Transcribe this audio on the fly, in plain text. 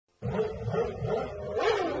Welcome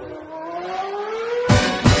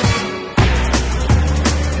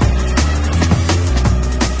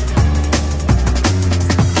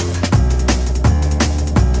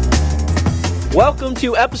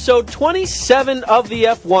to episode 27 of the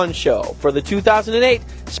F1 Show for the 2008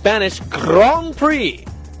 Spanish Grand Prix.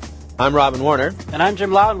 I'm Robin Warner. And I'm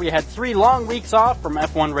Jim Loud. We had 3 long weeks off from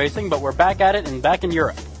F1 racing, but we're back at it and back in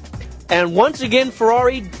Europe. And once again,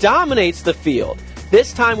 Ferrari dominates the field,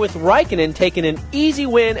 this time with Raikkonen taking an easy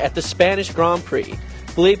win at the Spanish Grand Prix.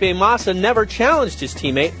 Felipe Massa never challenged his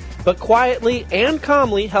teammate, but quietly and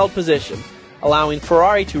calmly held position, allowing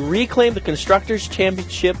Ferrari to reclaim the Constructors'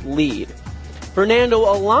 Championship lead. Fernando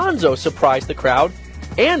Alonso surprised the crowd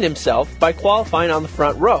and himself by qualifying on the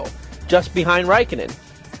front row, just behind Raikkonen.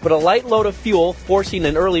 But a light load of fuel, forcing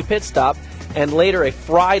an early pit stop, and later a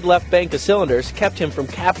fried left bank of cylinders kept him from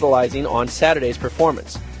capitalizing on Saturday's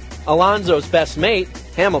performance. Alonso's best mate,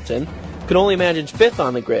 Hamilton, could only manage 5th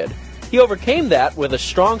on the grid. He overcame that with a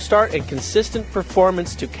strong start and consistent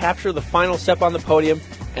performance to capture the final step on the podium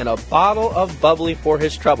and a bottle of bubbly for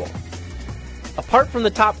his trouble. Apart from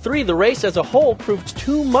the top 3, the race as a whole proved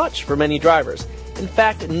too much for many drivers. In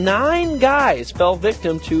fact, 9 guys fell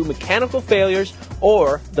victim to mechanical failures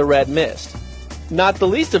or the red mist. Not the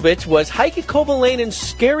least of which was Heikki Kovalainen's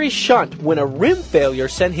scary shunt when a rim failure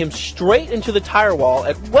sent him straight into the tire wall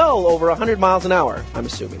at well over 100 miles an hour. I'm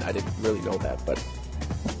assuming. I didn't really know that, but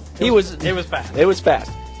It was fast. It was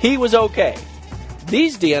fast. He was okay.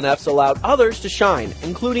 These DNFs allowed others to shine,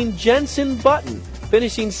 including Jenson Button,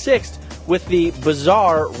 finishing 6th with the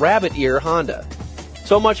bizarre rabbit ear Honda.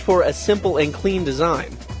 So much for a simple and clean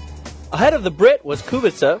design. Ahead of the Brit was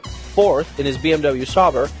Kubica, 4th in his BMW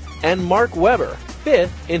Sauber, and Mark Webber,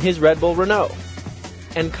 5th in his Red Bull Renault.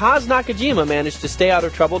 And Kaz Nakajima managed to stay out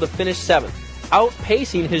of trouble to finish 7th,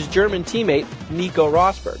 outpacing his German teammate Nico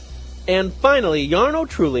Rosberg. And finally, Jarno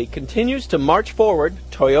Trulli continues to march forward,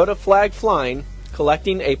 Toyota flag flying,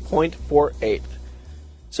 collecting a point for 8th.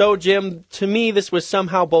 So, Jim, to me, this was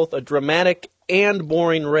somehow both a dramatic and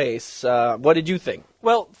boring race. What did you think?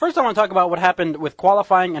 Well, first I want to talk about what happened with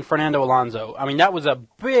qualifying and Fernando Alonso. I mean, that was a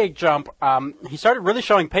big jump. He started really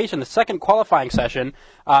showing pace in the second qualifying session.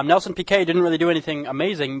 Nelson Piquet didn't really do anything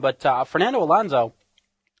amazing, but Fernando Alonso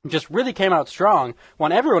just really came out strong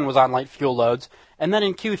when everyone was on light fuel loads. And then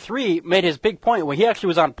in Q3 made his big point where he actually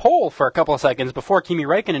was on pole for a couple of seconds before Kimi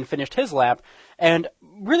Räikkönen finished his lap. And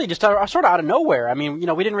really just sort of out of nowhere. I mean,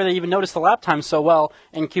 we didn't really even notice the lap time so well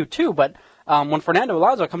in Q2, but when Fernando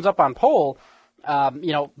Alonso comes up on pole,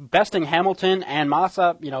 besting Hamilton and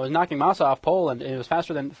Massa, is knocking Massa off pole, and it was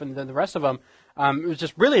faster than the rest of them. It was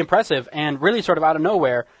just really impressive and really sort of out of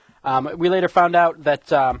nowhere. We later found out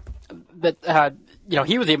that it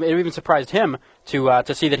even surprised him to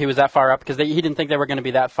see that he was that far up because he didn't think they were going to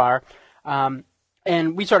be that far.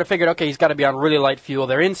 And we sort of figured, okay, he's got to be on really light fuel.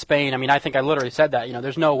 They're in Spain. I mean, I think I literally said that.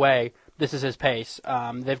 There's no way this is his pace.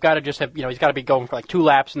 They've got to just have, he's got to be going for like 2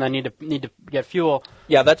 laps and then need to get fuel.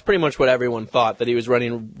 Yeah, that's pretty much what everyone thought, that he was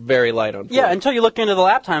running very light on fuel. Yeah, until you look into the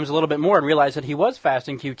lap times a little bit more and realize that he was fast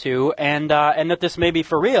in Q2 and that this may be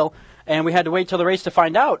for real. And we had to wait till the race to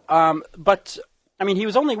find out. But I mean, he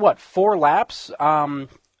was only 4 laps.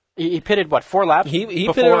 He pitted 4 laps? He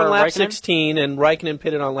pitted on lap Raikkonen? 16, and Raikkonen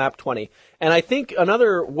pitted on lap 20. And I think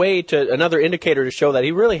another indicator to show that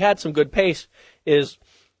he really had some good pace is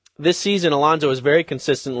this season Alonso has very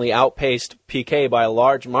consistently outpaced Piquet by a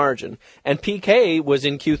large margin, and Piquet was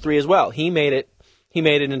in Q3 as well. He made it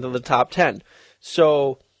into the top 10.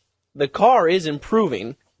 So the car is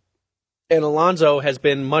improving, and Alonso has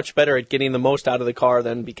been much better at getting the most out of the car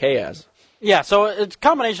than Piquet has. Yeah, so it's a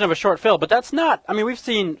combination of a short fill, but that's not... I mean, we've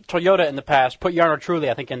seen Toyota in the past put Jarno Trulli,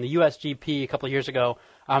 I think, in the USGP a couple of years ago.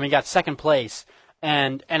 He got 2nd place,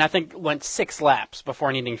 and I think went 6 laps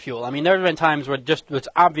before needing fuel. I mean, there have been times where it's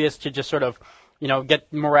obvious to just sort of,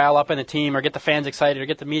 get morale up in the team or get the fans excited or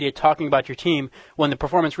get the media talking about your team when the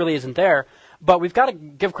performance really isn't there. But we've got to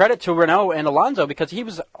give credit to Renault and Alonso because he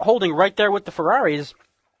was holding right there with the Ferraris.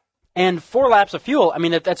 And 4 laps of fuel, I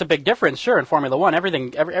mean, that's a big difference, sure, in Formula One.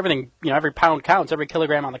 Everything, every pound counts, every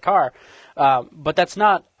kilogram on the car. But that's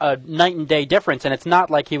not a night and day difference, and it's not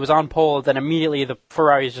like he was on pole, then immediately the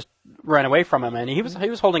Ferraris just ran away from him, and he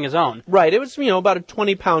was holding his own. Right, it was, about a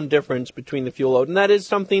 20-pound difference between the fuel load, and that is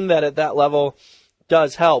something that at that level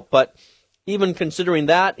does help. But even considering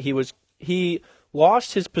that, he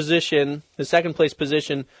lost his position, his second-place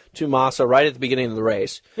position, to Massa right at the beginning of the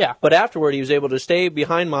race. Yeah. But afterward, he was able to stay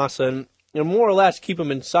behind Massa and more or less keep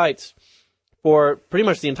him in sights for pretty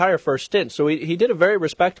much the entire first stint. So he did a very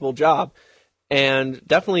respectable job and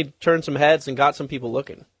definitely turned some heads and got some people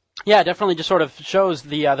looking. Yeah, it definitely just sort of shows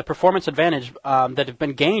the performance advantage that have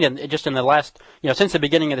been gained just in the last, since the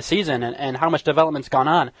beginning of the season and how much development's gone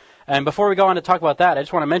on. And before we go on to talk about that, I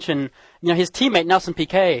just want to mention, his teammate Nelson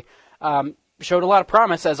Piquet showed a lot of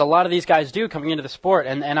promise, as a lot of these guys do coming into the sport.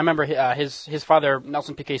 And I remember his father,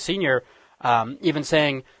 Nelson Piquet Sr., even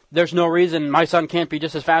saying, "There's no reason my son can't be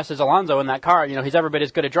just as fast as Alonso in that car. He's every bit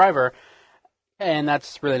as good a driver." And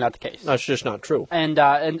that's really not the case. That's just not true. And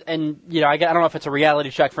I don't know if it's a reality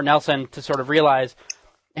check for Nelson to sort of realize,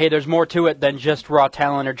 hey, there's more to it than just raw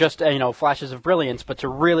talent or just flashes of brilliance, but to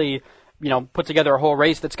really put together a whole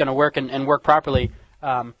race that's going to work and work properly.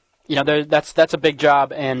 That's a big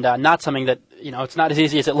job, and not something that it's not as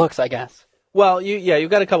easy as it looks, I guess. Well, you've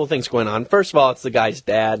got a couple things going on. First of all, it's the guy's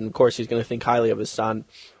dad, and of course he's going to think highly of his son.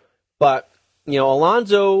 But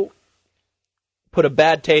Alonso put a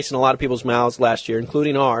bad taste in a lot of people's mouths last year,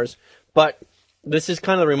 including ours. But this is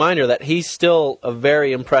kind of a reminder that he's still a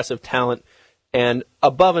very impressive talent and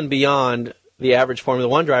above and beyond the average Formula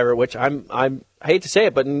One driver, which I hate to say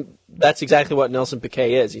it, but that's exactly what Nelson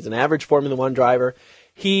Piquet is. He's an average Formula One driver.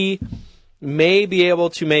 He may be able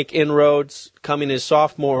to make inroads coming his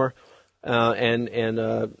sophomore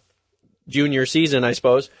and junior season, I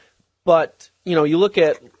suppose. But, you look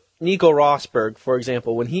at Nico Rosberg, for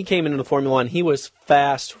example, when he came into the Formula One, he was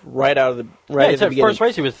fast right out of the at the beginning. First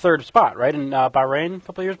race, he was third spot, right, in Bahrain a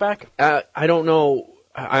couple of years back. I don't know.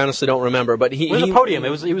 I honestly don't remember, but he was a podium.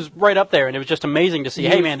 He was right up there, and it was just amazing to see.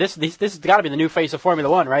 Hey, man, this has got to be the new face of Formula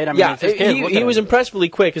One, right? I mean, yeah, it's his kid. He was impressively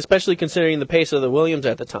quick, especially considering the pace of the Williams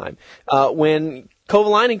at the time. When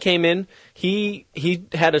Kovalainen came in, he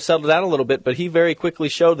had to settle down a little bit, but he very quickly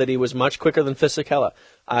showed that he was much quicker than Fisichella.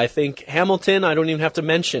 I think Hamilton, I don't even have to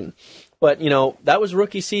mention. But, that was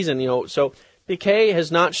rookie season, so Piquet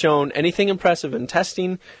has not shown anything impressive in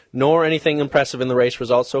testing, nor anything impressive in the race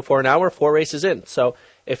results so far. Now we're 4 races in. So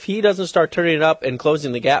if he doesn't start turning it up and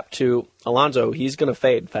closing the gap to Alonso, he's going to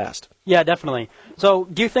fade fast. Yeah, definitely. So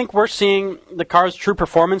do you think we're seeing the car's true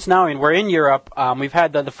performance now? I mean, we're in Europe. We've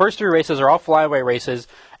had the first 3 races are all flyaway races,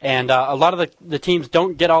 and a lot of the teams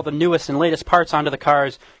don't get all the newest and latest parts onto the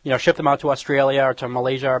cars, ship them out to Australia or to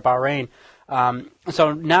Malaysia or Bahrain.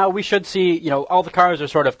 So now we should see, all the cars are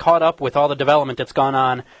sort of caught up with all the development that's gone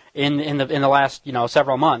on in the last,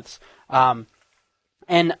 several months.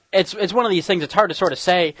 And it's one of these things. It's hard to sort of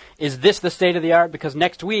say, is this the state of the art? Because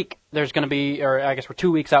next week there's going to be, or I guess we're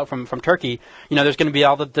 2 weeks out from Turkey. There's going to be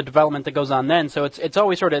all the development that goes on then. So it's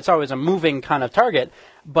always a moving kind of target.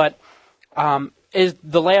 But is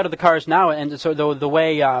the layout of the cars now, and so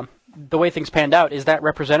the way things panned out, is that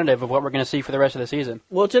representative of what we're going to see for the rest of the season?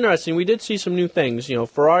 Well, it's interesting. We did see some new things.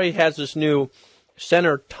 Ferrari has this new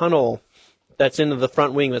center tunnel that's into the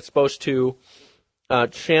front wing that's supposed to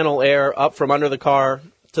channel air up from under the car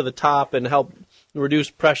to the top and help reduce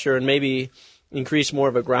pressure and maybe increase more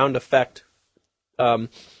of a ground effect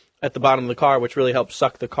at the bottom of the car, which really helps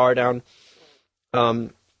suck the car down.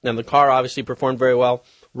 And the car obviously performed very well.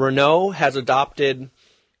 Renault has adopted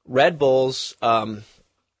Red Bull's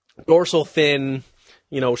dorsal fin,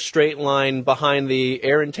 straight line behind the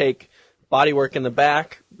air intake bodywork in the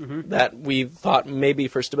back that we thought maybe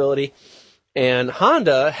for stability. And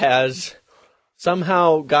Honda has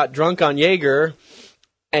somehow got drunk on Jaeger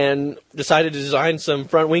and decided to design some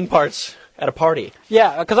front wing parts at a party.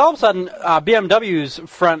 Yeah, because all of a sudden BMW's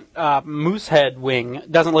front moose head wing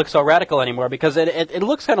doesn't look so radical anymore, because it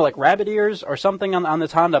looks kind of like rabbit ears or something on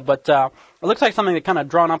this Honda, but it looks like something that kind of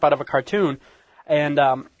drawn up out of a cartoon. And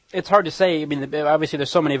it's hard to say. I mean, obviously there's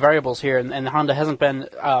so many variables here, and Honda hasn't been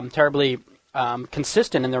terribly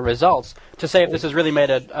consistent in their results to say if this has really made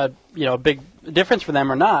a big difference for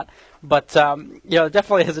them or not. But it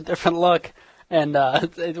definitely has a different look, and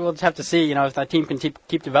we'll just have to see if that team can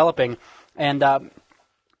keep developing. And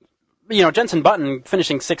Jenson Button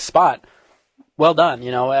finishing 6th spot, well done.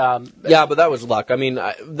 Yeah, but that was luck. I mean,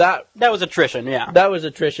 that was attrition. Yeah, that was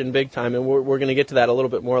attrition big time, and we're going to get to that a little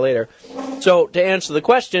bit more later. So to answer the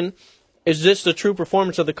question, is this the true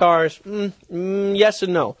performance of the cars? Yes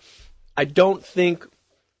and no. I don't think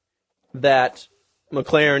that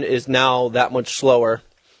McLaren is now that much slower,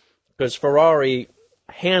 because Ferrari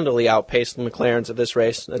handily outpaced the McLarens at this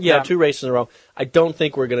race. Yeah. 2 races in a row. I don't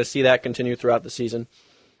think we're going to see that continue throughout the season.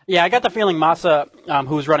 Yeah, I got the feeling Massa,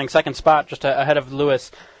 who was running 2nd spot just ahead of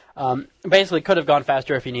Lewis, basically could have gone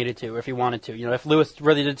faster if he needed to, or if he wanted to. If Lewis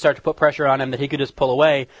really did start to put pressure on him, that he could just pull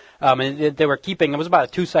away. And they were keeping, it was about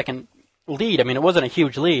a 2-second lead. I mean, it wasn't a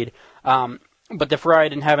huge lead. But the Ferrari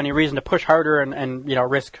didn't have any reason to push harder and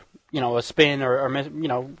risk, a spin or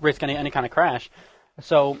risk any kind of crash.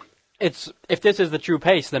 So if this is the true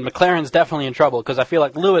pace, then McLaren's definitely in trouble, because I feel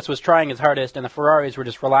like Lewis was trying his hardest and the Ferraris were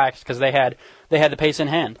just relaxed because they had the pace in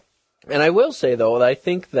hand. And I will say, though, that I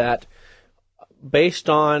think that based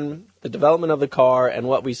on the development of the car and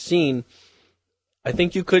what we've seen, I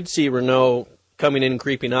think you could see Renault coming in,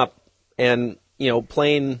 creeping up, and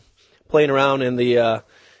playing around in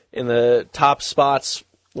the top spots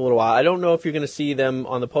a little while. I don't know if you're going to see them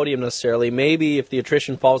on the podium necessarily. Maybe if the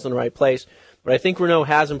attrition falls in the right place. But I think Renault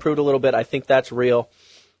has improved a little bit. I think that's real.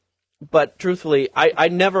 But truthfully, I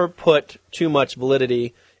never put too much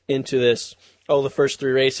validity into this. Oh, the first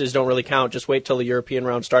 3 races don't really count. Just wait till the European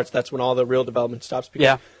round starts. That's when all the real development stops.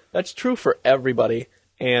 Because that's true for everybody.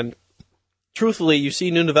 And truthfully, you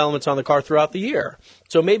see new developments on the car throughout the year.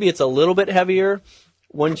 So maybe it's a little bit heavier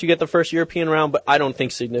once you get the first European round, but I don't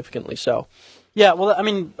think significantly so. Yeah, well, I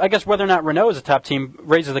mean, I guess whether or not Renault is a top team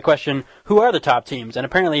raises the question, who are the top teams? And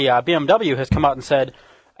apparently BMW has come out and said,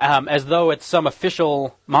 as though it's some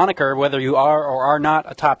official moniker, whether you are or are not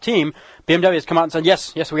a top team, BMW has come out and said,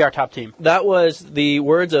 yes, we are top team. That was the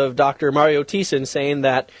words of Dr. Mario Thiessen saying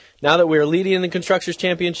that now that we're leading in the Constructors'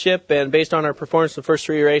 Championship and based on our performance in the first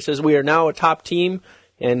 3 races, we are now a top team,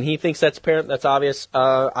 and he thinks that's apparent, that's obvious.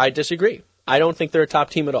 I disagree. I don't think they're a top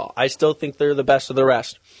team at all. I still think they're the best of the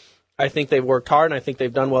rest. I think they've worked hard, and I think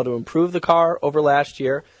they've done well to improve the car over last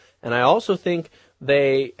year. And I also think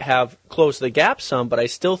they have closed the gap some, but I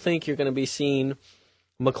still think you're going to be seeing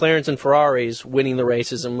McLarens and Ferraris winning the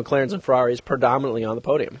races, and McLarens and Ferraris predominantly on the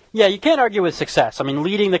podium. Yeah, you can't argue with success. I mean,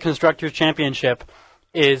 leading the Constructors' Championship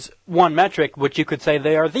is one metric which you could say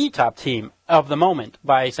they are the top team of the moment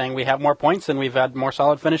by saying we have more points and we've had more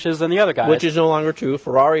solid finishes than the other guys. Which is no longer true.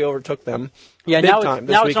 Ferrari overtook them. Yeah, big now time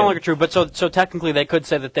it's no longer true. But so technically they could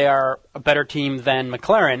say that they are a better team than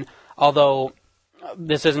McLaren, although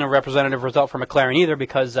this isn't a representative result for McLaren either,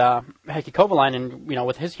 because Heikki Kovalainen,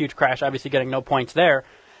 with his huge crash, obviously getting no points there.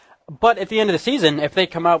 But at the end of the season, if they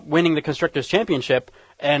come out winning the Constructors' Championship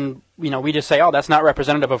and, we just say, oh, that's not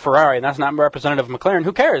representative of Ferrari and that's not representative of McLaren,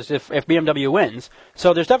 who cares if BMW wins?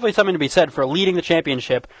 So there's definitely something to be said for leading the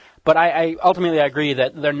championship, but I ultimately agree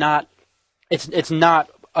that they're not, it's not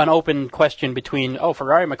an open question between,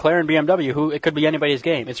 Ferrari, McLaren, BMW, it could be anybody's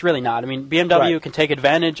game. It's really not. I mean, BMW can take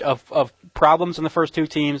advantage of problems in the first 2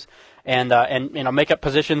 teams and make up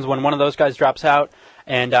positions when one of those guys drops out.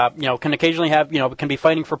 And, can occasionally have, can be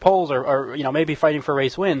fighting for poles or maybe fighting for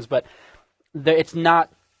race wins, but it's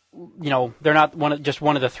not, they're not just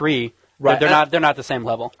one of the 3. Right. They're not the same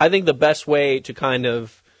level. I think the best way to kind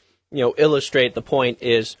of, illustrate the point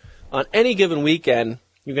is on any given weekend,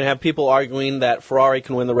 you're going to have people arguing that Ferrari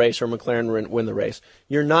can win the race or McLaren win the race.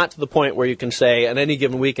 You're not to the point where you can say on any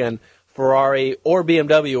given weekend, Ferrari or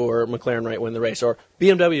BMW or McLaren might win the race, or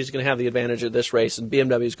BMW is going to have the advantage of this race and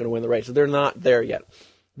BMW is going to win the race. They're not there yet.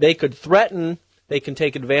 They could threaten, they can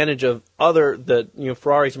take advantage of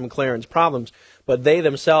Ferraris and McLaren's problems, but they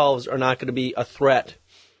themselves are not going to be a threat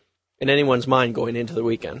in anyone's mind going into the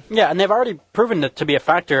weekend. Yeah, and they've already proven it to be a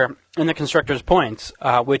factor in the constructors' points,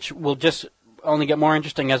 which will just only get more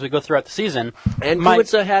interesting as we go throughout the season. And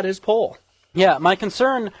Kubica had his pole. Yeah, my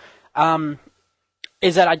concern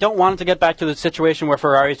is that I don't want it to get back to the situation where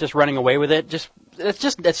Ferrari is just running away with it. It's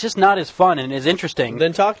just not as fun and as interesting.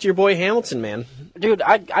 Then talk to your boy Hamilton, man. Dude,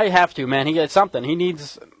 I have to, man. He gets something. He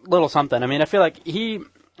needs a little something. I mean, I feel like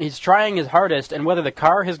he's trying his hardest, and whether the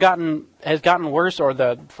car has gotten worse or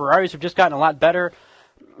the Ferraris have just gotten a lot better.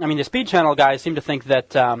 I mean, the Speed Channel guys seem to think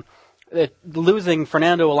that losing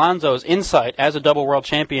Fernando Alonso's insight as a double world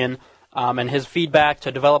champion and his feedback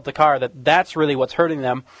to develop the car, that's really what's hurting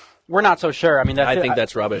them. We're not so sure. I mean, I think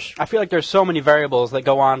that's rubbish. I feel like there's so many variables that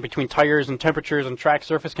go on between tires and temperatures and track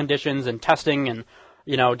surface conditions and testing and,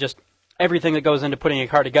 just everything that goes into putting a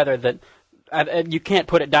car together that you can't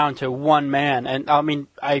put it down to one man. And, I mean,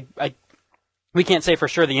 we can't say for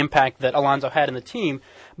sure the impact that Alonso had in the team,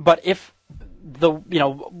 but if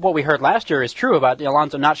what we heard last year is true about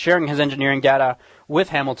Alonso not sharing his engineering data with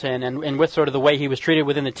Hamilton and with sort of the way he was treated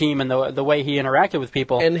within the team and the way he interacted with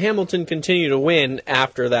people. And Hamilton continued to win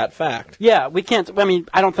after that fact. Yeah, we can't, I mean,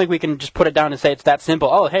 I don't think we can just put it down and say it's that simple.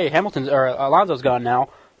 Oh, hey, Alonso's gone now.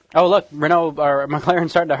 Oh, look, Renault or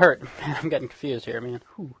McLaren's starting to hurt. Man, I'm getting confused here, man.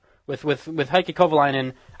 Whew. With Heikki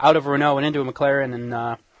Kovalainen out of Renault and into a McLaren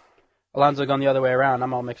and Alonso going the other way around,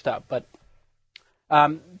 I'm all mixed up. But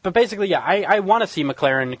basically, yeah, I want to see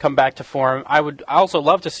McLaren come back to form. I would also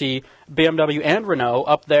love to see BMW and Renault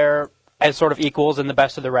up there as sort of equals and the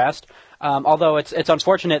best of the rest. Although it's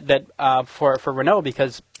unfortunate that for Renault,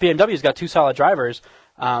 because BMW's got 2 solid drivers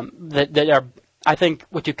that are. I think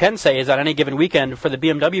what you can say is that any given weekend for the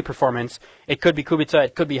BMW performance, it could be Kubica,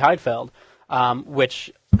 it could be Heidfeld,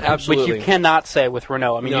 which Absolutely. Which you cannot say with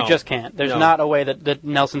Renault. I mean, No. you just can't. There's No. not a way that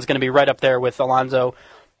Nelson's going to be right up there with Alonso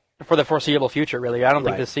for the foreseeable future, really. I don't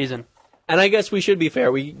think Right. this season. And I guess we should be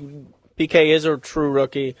fair. PK is a true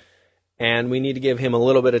rookie, and we need to give him a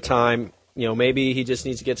little bit of time. Maybe he just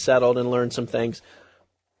needs to get settled and learn some things.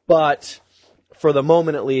 But for the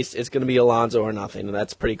moment, at least, it's going to be Alonso or nothing, and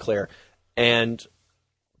that's pretty clear. And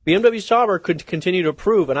BMW Sauber could continue to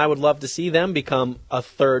prove, and I would love to see them become a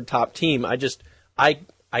third top team.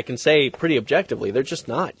 I can say pretty objectively, they're just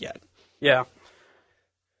not yet. Yeah.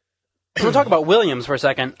 We'll talk about Williams for a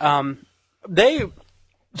second. They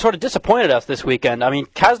sort of disappointed us this weekend. I mean,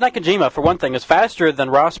 Kaz Nakajima, for one thing, is faster than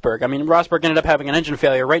Rosberg. I mean, Rosberg ended up having an engine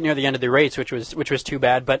failure right near the end of the race, which was too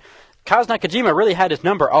bad. But Kaz Nakajima really had his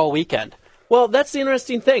number all weekend. Well, that's the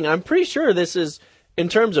interesting thing. I'm pretty sure this is, in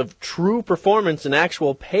terms of true performance and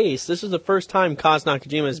actual pace, this is the first time Kaz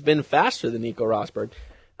Nakajima has been faster than Nico Rosberg.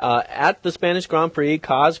 At the Spanish Grand Prix,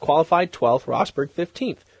 Kaz qualified 12th, Rosberg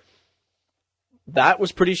 15th. That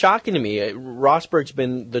was pretty shocking to me. Rosberg's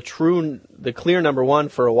been the clear number one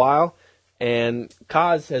for a while, and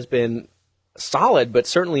Kaz has been solid, but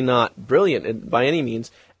certainly not brilliant by any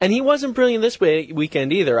means. And he wasn't brilliant this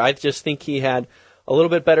weekend either. I just think he had a little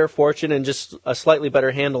bit better fortune and just a slightly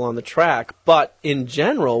better handle on the track. But in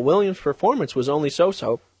general, Williams' performance was only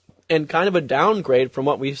so-so, and kind of a downgrade from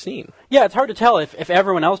what we've seen. Yeah, it's hard to tell if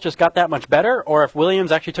everyone else just got that much better or if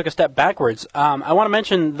Williams actually took a step backwards. I want to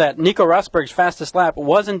mention that Nico Rosberg's fastest lap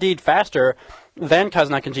was indeed faster than Kaz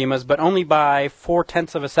Nakajima's, but only by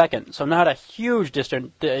 0.4 of a second. So not a huge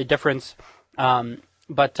difference.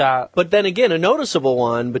 But then again, a noticeable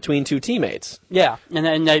one between two teammates. Yeah,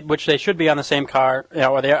 and which they should be on the same car.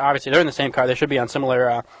 Or they're in the same car. They should be on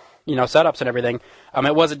similar setups and everything.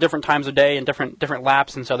 It was at different times of day and different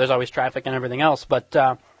laps, and so there's always traffic and everything else. But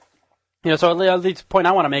so the point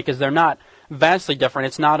I want to make is they're not vastly different.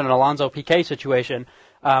 It's not an Alonso Piquet situation.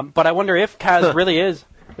 But I wonder if Kaz really is.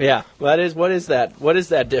 Yeah, what is that? What is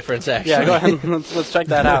that difference actually? Yeah, go ahead. Let's check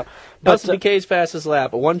that out. That's Piquet's fastest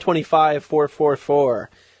lap, a 1:25.444.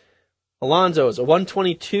 Alonso's a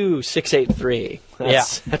 1:22.683.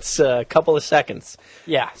 That's a couple of seconds.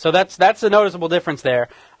 Yeah, so that's a noticeable difference there.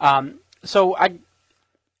 So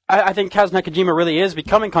I think Kaz Nakajima really is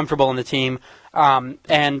becoming comfortable in the team,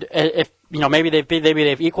 and if maybe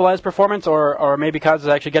they've equalized performance, or maybe Kaz is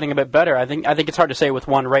actually getting a bit better. I think it's hard to say with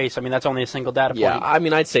one race. I mean, that's only a single data point. Yeah, I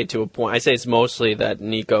mean, I'd say to a point. I'd say it's mostly that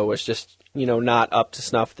Nico was just not up to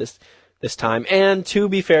snuff this time. And to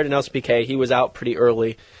be fair to Nelson Piquet, he was out pretty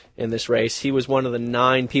early in this race. He was one of the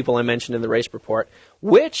 9 people I mentioned in the race report,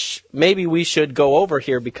 which maybe we should go over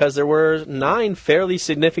here because there were 9 fairly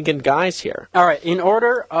significant guys here. All right, in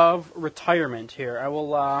order of retirement here, I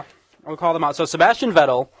will call them out. So Sebastian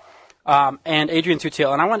Vettel and Adrian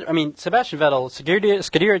Sutil, and Sebastian Vettel,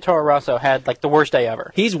 Scuderia Toro Rosso had like the worst day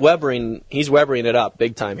ever. He's Webbering it up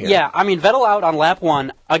big time here. Yeah, I mean Vettel out on lap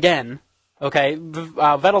 1 again. Okay,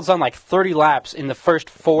 Vettel's done like 30 laps in the first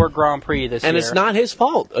 4 Grand Prix this year. And it's not his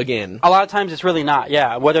fault, again. A lot of times it's really not,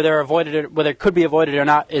 yeah. Whether it could be avoided or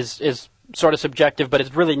not is sort of subjective, but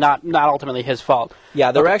it's really not ultimately his fault.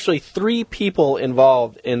 Yeah, there were actually 3 people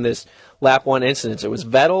involved in this lap 1 incident. It was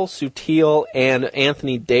Vettel, Sutil, and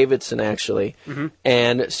Anthony Davidson, actually. Mm-hmm.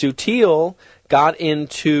 And Sutil got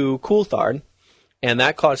into Coulthard, and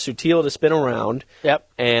that caused Sutil to spin around. Yep.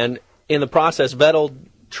 And in the process, Vettel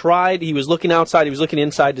he was looking outside, he was looking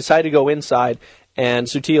inside, decided to go inside, and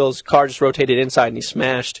Sutil's car just rotated inside, and he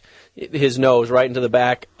smashed his nose right into the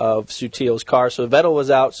back of Sutil's car. So Vettel was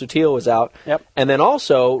out, Sutil was out. Yep. And then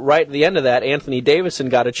also, right at the end of that, Anthony Davidson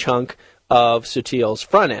got a chunk of Sutil's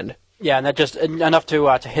front end. Yeah, and that just enough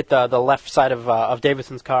to hit the left side of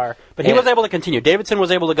Davidson's car. But he was able to continue. Davidson was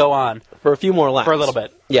able to go on. For a few more laps. For a little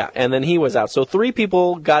bit. Yeah, and then he was out. So 3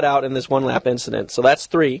 people got out in this one-lap incident. So that's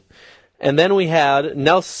 3. And then we had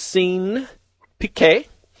Nelson Piquet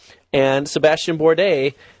and Sebastian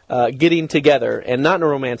Bourdais getting together, and not in a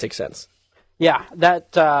romantic sense. Yeah,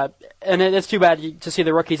 and it's too bad to see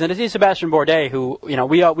the rookies, and to see Sebastian Bourdais, who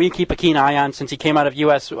we keep a keen eye on since he came out of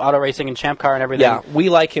U.S. Auto Racing and Champ Car and everything. Yeah, we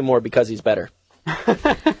like him more because he's better.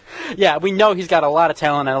 Yeah, we know he's got a lot of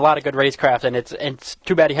talent and a lot of good racecraft, and it's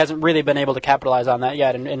too bad he hasn't really been able to capitalize on that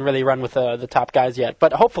yet and really run with the top guys yet.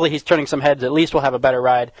 But hopefully he's turning some heads. At least we'll have a better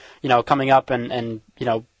ride, coming up and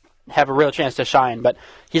have a real chance to shine. But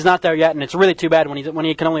he's not there yet, and it's really too bad when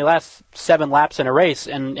he can only last 7 laps in a race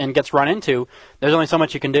and gets run into. There's only so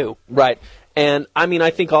much you can do. Right. And,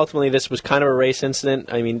 I think ultimately this was kind of a race incident.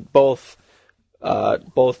 Both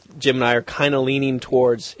Jim and I are kind of leaning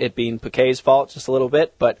towards it being Piquet's fault just a little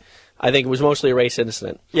bit, but I think it was mostly a race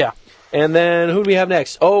incident. Yeah. And then who do we have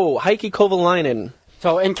next? Oh, Heikki Kovalainen.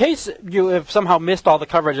 So, in case you have somehow missed all the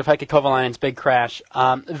coverage of Heikki Kovalainen's big crash,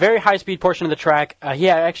 very high-speed portion of the track, he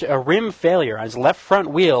had actually a rim failure on his left front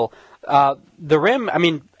wheel. The rim, I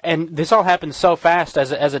mean, and this all happened so fast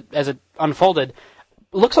as it unfolded.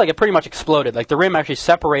 Looks like it pretty much exploded. Like the rim actually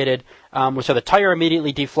separated, so the tire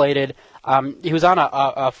immediately deflated. He was on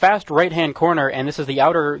a fast right-hand corner, and this is the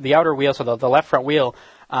outer wheel, so the left front wheel.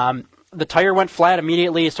 The tire went flat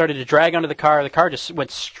immediately. It started to drag under the car. The car just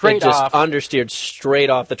went straight off. It just understeered straight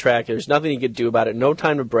off the track. There's nothing he could do about it. No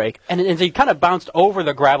time to brake. And he kind of bounced over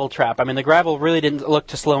the gravel trap. I mean, the gravel really didn't look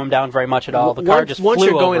to slow him down very much at all. The car just flew over it.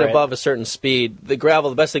 Once you're going above a certain speed, the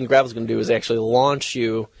best thing gravel's going to do is actually launch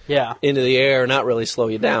you into the air, not really slow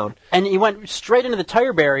you down. And he went straight into the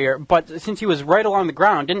tire barrier, but since he was right along the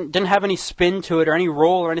ground, didn't have any spin to it or any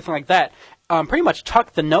roll or anything like that. Pretty much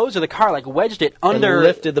tucked the nose of the car, like wedged it under, and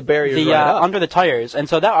lifted the barriers under the tires, and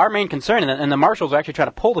so that our main concern. And the marshals were actually trying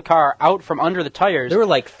to pull the car out from under the tires. There were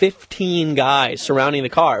like 15 guys surrounding the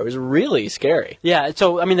car. It was really scary. Yeah.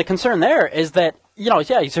 So I mean, the concern there is that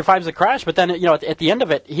he survives the crash, but then at the end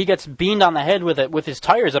of it, he gets beamed on the head with his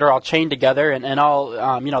tires that are all chained together, and all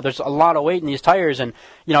there's a lot of weight in these tires, and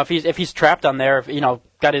if he's trapped on there,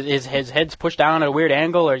 got his head's pushed down at a weird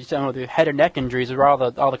angle, or the head or neck injuries is where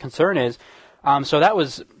all the concern is. So that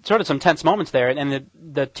was sort of some tense moments there, and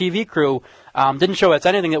the TV crew didn't show us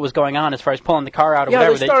anything that was going on as far as pulling the car out or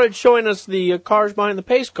whatever. Yeah, they started showing us the cars behind the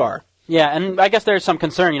pace car. Yeah, and I guess there's some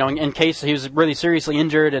concern, in case he was really seriously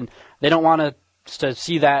injured, and they don't want to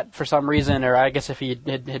see that for some reason, or I guess if he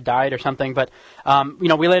had died or something. But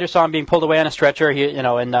we later saw him being pulled away on a stretcher.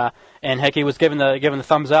 And Heikki was given the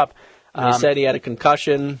thumbs up. He said he had a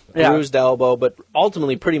concussion, bruised elbow, but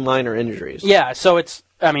ultimately pretty minor injuries. Yeah, so it's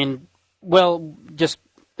really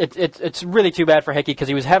too bad for Heikki because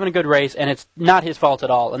he was having a good race, and it's not his fault at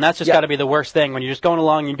all. And that's just got to be the worst thing when you're just going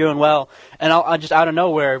along, you're doing well, and just out of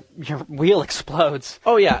nowhere, your wheel explodes.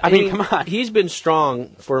 Oh, yeah. I mean, come on. He's been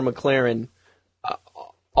strong for McLaren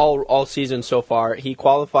all season so far. He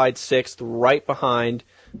qualified 6th right behind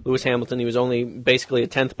Lewis Hamilton. He was only basically a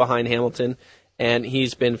 10th behind Hamilton, and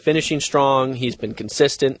he's been finishing strong. He's been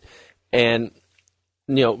consistent, and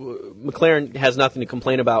McLaren has nothing to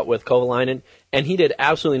complain about with Kovalainen, and he did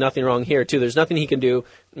absolutely nothing wrong here too. There's nothing he can do.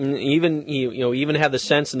 Even had the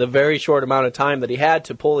sense in the very short amount of time that he had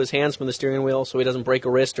to pull his hands from the steering wheel so he doesn't break a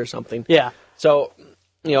wrist or something. Yeah. So,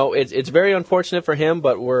 it's very unfortunate for him,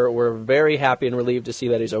 but we're very happy and relieved to see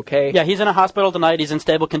that he's okay. Yeah, he's in a hospital tonight. He's in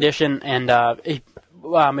stable condition, and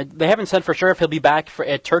they haven't said for sure if he'll be back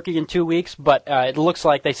at Turkey in 2 weeks, but it looks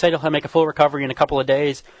like they say he'll make a full recovery in a couple of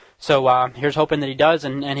days. So here's hoping that he does,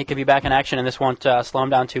 and he can be back in action, and this won't slow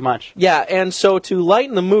him down too much. Yeah, and so to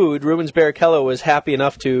lighten the mood, Rubens Barrichello was happy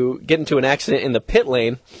enough to get into an accident in the pit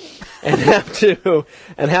lane and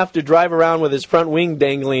have to drive around with his front wing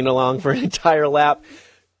dangling along for an entire lap.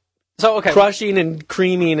 So, okay. Crushing and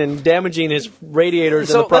creaming and damaging his radiators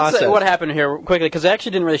in the process. So let's what happened here quickly, because they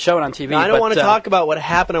actually didn't really show it on TV. No, I don't want to talk about what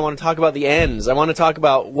happened. I want to talk about the ends. I want to talk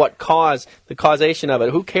about what caused the causation of it.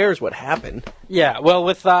 Who cares what happened? Yeah, well,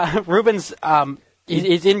 with Rubens,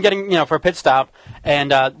 he's in getting for a pit stop,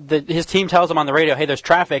 and his team tells him on the radio, "Hey, there's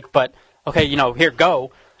traffic, but okay, here,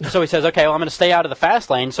 go." So he says, "Okay, well, I'm going to stay out of the fast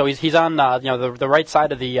lane." So he's on the right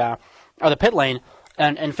side of the pit lane,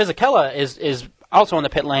 and Fisichella is also in the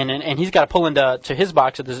pit lane, and he's got to pull into his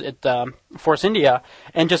box at Force India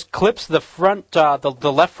and just clips the front,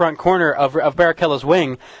 the left front corner of Barrichello's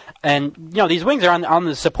wing. And these wings are on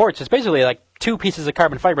the supports. It's basically like 2 pieces of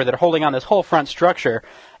carbon fiber that are holding on this whole front structure,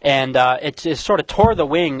 and it sort of tore the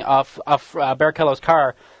wing off Barrichello's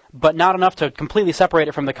car, but not enough to completely separate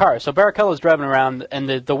it from the car. So Barrichello's driving around, and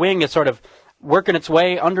the wing is sort of working its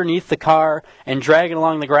way underneath the car and dragging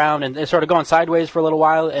along the ground, and it's sort of going sideways for a little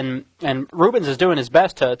while, and Rubens is doing his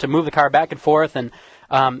best to move the car back and forth and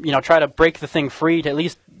try to break the thing free to at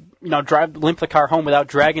least limp the car home without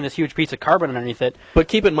dragging this huge piece of carbon underneath it. But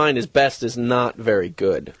keep in mind, his best is not very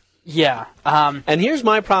good. Yeah. And here's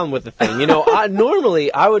my problem with the thing.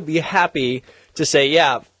 Normally I would be happy to say,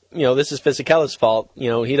 this is Fisichella's fault.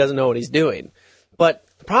 He doesn't know what he's doing. But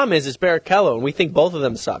the problem is, it's Barrichello, and we think both of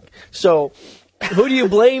them suck. So, who do you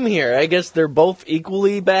blame here? I guess they're both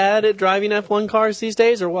equally bad at driving F1 cars these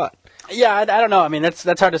days, or what? Yeah, I don't know. I mean, that's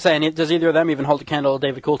hard to say. And does either of them even hold a candle to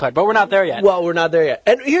David Coulthard? But we're not there yet. Well, we're not there yet.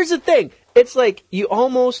 And here's the thing. It's like, I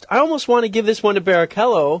almost want to give this one to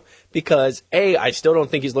Barrichello because, A, I still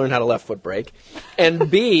don't think he's learned how to left foot brake,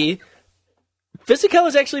 and B,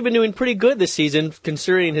 Fisichella's actually been doing pretty good this season,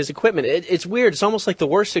 considering his equipment. It's weird. It's almost like the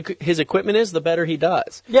worse his equipment is, the better he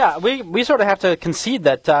does. Yeah, we sort of have to concede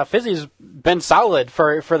that Fizzy's been solid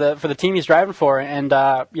for the team he's driving for, and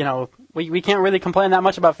we can't really complain that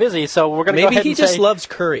much about Fizzy, so we're going to go ahead and maybe he just say loves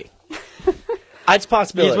Curry. It's a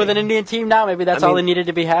possibility. he's with an Indian team now. Maybe that's all he needed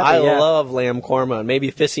to be happy. I love lamb korma.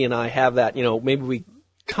 Maybe Fizzy and I have that. Maybe we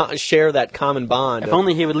share that common bond. If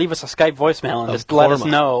only he would leave us a Skype voicemail and just let us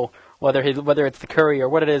know whether it's the curry or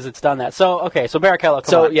what it is that's done that. So Barrichello.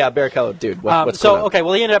 Come on. Barrichello, dude. What's going on?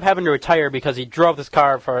 Well, he ended up having to retire because he drove this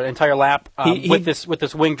car for an entire lap with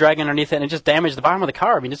this wing dragging underneath it, and it just damaged the bottom of the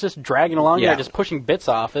car. I mean, it's just dragging along there, just pushing bits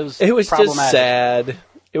off. It was problematic. Just sad.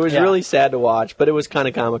 It was really sad to watch, but it was kind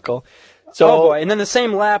of comical. So, oh boy! And then the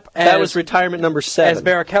same lap that was retirement number 7. As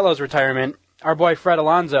Barrichello's retirement, our boy Fred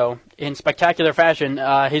Alonso, in spectacular fashion,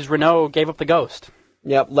 his Renault gave up the ghost.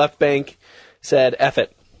 Yep, left bank said, "F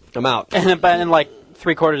it, I'm out." And like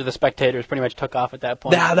 3/4 of the spectators pretty much took off at that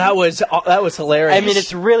point. Yeah, that was hilarious. I mean,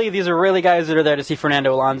 these are really guys that are there to see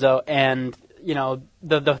Fernando Alonso, and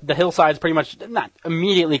the hillside's pretty much not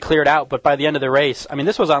immediately cleared out, but by the end of the race, I mean,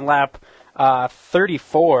 this was on lap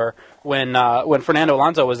 34 when Fernando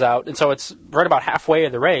Alonso was out, and so it's right about halfway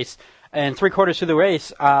of the race, and 3/4 through the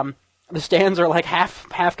race, the stands are like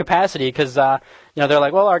half capacity because they're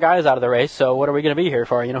like, well, our guy's out of the race, so what are we going to be here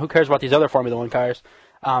for? Who cares about these other Formula One cars?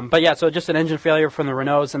 But yeah, so just an engine failure from the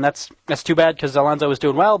Renaults, and that's too bad because Alonso was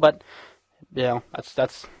doing well, but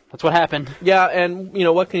that's what happened. Yeah, and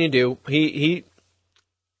what can you do? He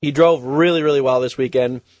drove really, really well this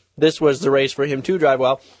weekend. This was the race for him to drive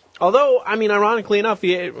well. Although, I mean, ironically enough,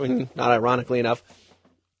 not ironically enough,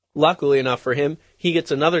 luckily enough for him, he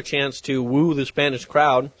gets another chance to woo the Spanish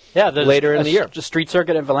crowd later in the year. Just street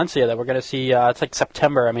circuit in Valencia that we're going to see. It's like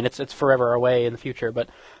September. I mean, it's forever away in the future, but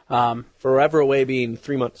forever away being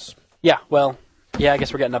 3 months. Yeah, well, I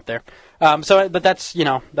guess we're getting up there. But that's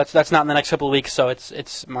not in the next couple of weeks. So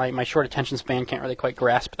it's my short attention span can't really quite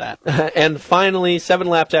grasp that. And finally, 7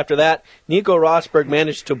 laps after that, Nico Rosberg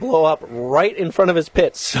managed to blow up right in front of his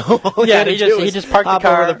pits. So he just parked the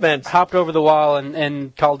car, over the fence, hopped over the wall,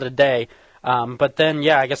 and called it a day. But then,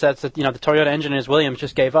 I guess that's the Toyota engine in his Williams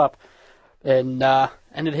just gave up and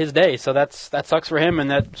ended his day. So that sucks for him,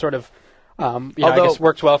 and that sort of I guess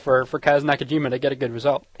works well for Kaz Nakajima to get a good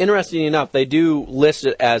result. Interesting enough, they do list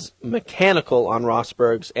it as mechanical on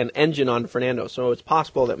Rosberg's and engine on Fernando. So it's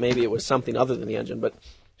possible that maybe it was something other than the engine, but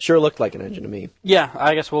sure looked like an engine to me. Yeah,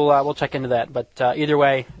 I guess we'll check into that. But either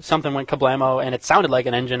way, something went kablamo, and it sounded like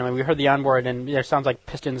an engine. I mean, we heard the onboard, and it sounds like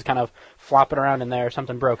pistons kind of flopping around in there,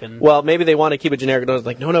 something broken. Well, maybe they want to keep it generic. It was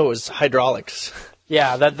like, no, it was hydraulics.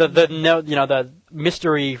 Yeah, the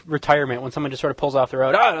mystery retirement when someone just sort of pulls off the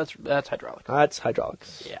road. Oh, that's hydraulics. That's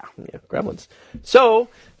hydraulics. Yeah, gremlins. So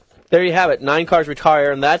there you have it. 9 cars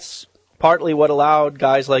retire, and that's partly what allowed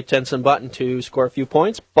guys like Jenson Button to score a few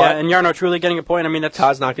points. But and Jarno Trulli getting a point. I mean, that's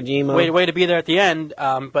Kaz Nakajima. Way to be there at the end.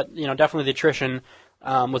 But definitely the attrition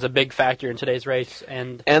was a big factor in today's race,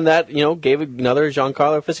 and that gave another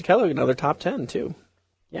Giancarlo Fisichella another top 10 too.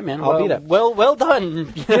 Yeah, man. I'll be that. Well done.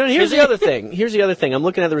 Here's the other thing. I'm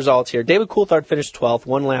looking at the results here. David Coulthard finished 12th,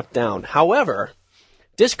 1 lap down. However,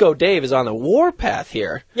 Disco Dave is on the warpath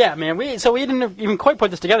here. Yeah, man. We didn't even quite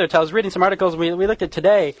put this together. I was reading some articles we looked at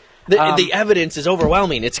today. The evidence is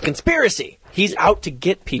overwhelming. It's a conspiracy. He's out to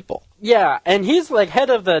get people. Yeah, and he's like head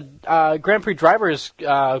of the Grand Prix Drivers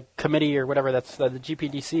Committee or whatever. That's the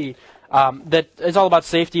GPDC. That is all about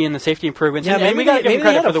safety and the safety improvements. Yeah, and we got to give him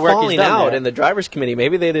credit for the work he's done out in the drivers' committee.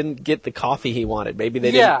 Maybe they didn't get the coffee he wanted. Maybe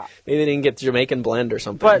they didn't get the Jamaican blend or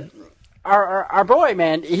something. But our boy,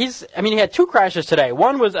 man, he had 2 crashes today.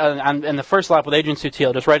 One was in the first lap with Adrian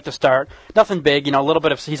Sutil, just right at the start. Nothing big, he's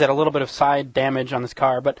had a little bit of side damage on this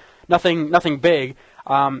car, but nothing big.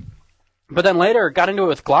 But then later got into it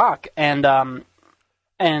with Glock and with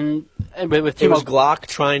Timo. It was Glock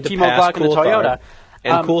trying to pass Glock in the Toyota.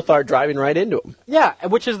 And Coulthard driving right into him. Yeah,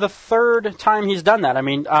 which is the 3rd time he's done that. I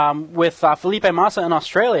mean, with Felipe Massa in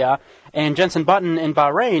Australia and Jenson Button in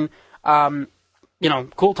Bahrain,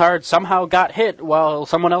 Coulthard somehow got hit while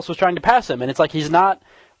someone else was trying to pass him. And it's like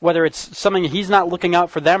whether it's something he's not looking out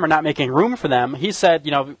for them or not making room for them, he said,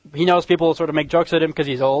 he knows people sort of make jokes at him because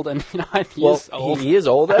he's old, and he is old. He is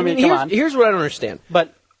old. I mean, come on. Here's what I don't understand.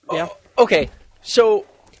 But, yeah. Okay, so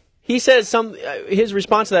he says his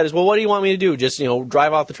response to that is, well, what do you want me to do? Just,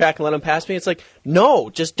 drive off the track and let him pass me? It's like, no,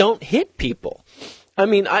 just don't hit people. I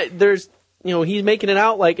mean, he's making it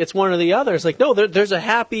out like it's one or the other. It's like, no, there's a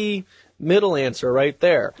happy middle answer right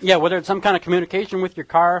there. Yeah, whether it's some kind of communication with your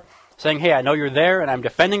car, saying, hey, I know you're there and I'm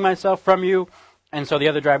defending myself from you, and so the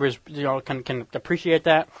other drivers can appreciate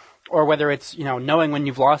that, or whether it's knowing when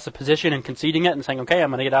you've lost the position and conceding it and saying, okay,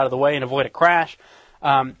 I'm going to get out of the way and avoid a crash.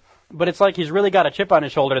 But it's like he's really got a chip on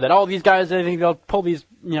his shoulder that these guys, they think they'll pull these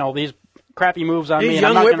crappy moves on me. These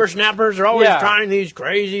And young whippersnappers are always trying these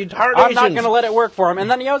crazy tartations. I'm not going to let it work for him. And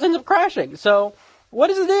then he always ends up crashing. So what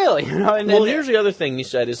is the deal? Here's the other thing you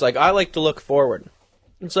said. Is like, I like to look forward.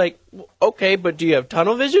 It's like, okay, but do you have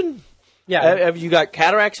tunnel vision? Yeah. Have you got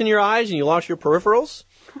cataracts in your eyes and you lost your peripherals?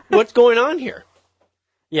 What's going on here?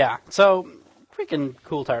 Yeah. So freaking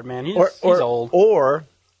Coulthard, man. He's old. Or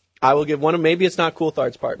I will give one of, maybe it's not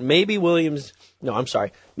Coulthard's part. Maybe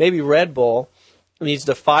maybe Red Bull needs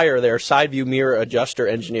to fire their side view mirror adjuster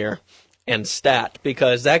engineer and stat,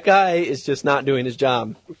 because that guy is just not doing his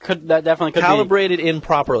job. That definitely could Calibrated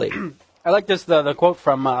improperly. I like this, the quote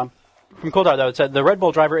from Coulthard, though. It said, the Red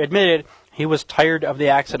Bull driver admitted he was tired of the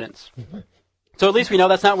accidents. So at least we know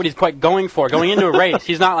that's not what he's quite going for. Going into a race,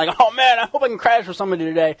 he's not like, oh man, I hope I can crash with somebody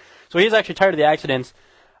today. So he's actually tired of the accidents.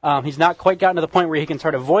 He's not quite gotten to the point where he can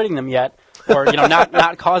start avoiding them yet, or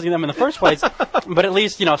not causing them in the first place. But at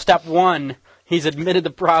least step one, he's admitted the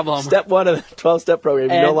problem. Step one of the 12-step program,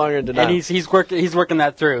 you're no longer in denial. And he's working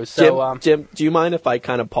that through. So Jim, do you mind if I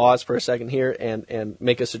kind of pause for a second here and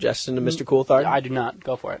make a suggestion to Mr. Coulthard? I do not.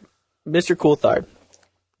 Go for it. Mr. Coulthard,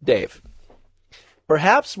 Dave,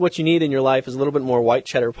 perhaps what you need in your life is a little bit more white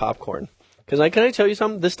cheddar popcorn. Because can I tell you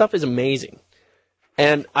something? This stuff is amazing.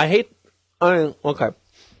 And okay.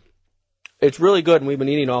 It's really good, and we've been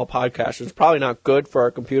eating all podcasts. It's probably not good for our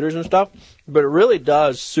computers and stuff, but it really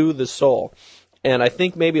does soothe the soul. And I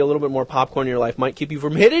think maybe a little bit more popcorn in your life might keep you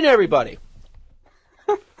from hitting everybody.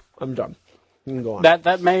 I'm done. You can go on.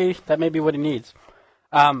 That may be what he needs.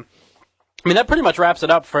 That pretty much wraps it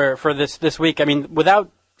up for this week.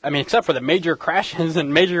 Except for the major crashes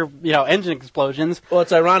and major engine explosions. Well,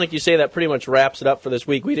 it's ironic you say that pretty much wraps it up for this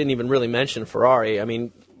week. We didn't even really mention Ferrari.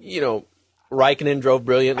 Raikkonen drove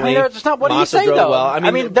brilliantly. What do you say drove though? Well.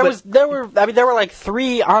 There were like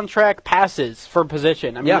 3 on-track passes for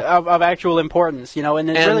position. Of actual importance.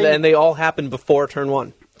 And they all happened before turn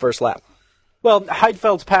 1, first lap. Well,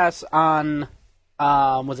 Heidfeld's pass on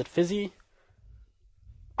was it Fizzy?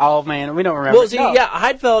 Oh man, we don't remember. Well,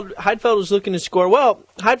 Heidfeld was looking to score. Well,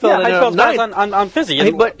 Heidfeld's pass on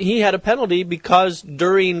Fizzy, but he had a penalty because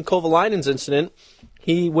during Kovalainen's incident,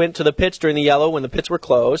 he went to the pits during the yellow when the pits were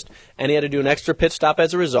closed, and he had to do an extra pit stop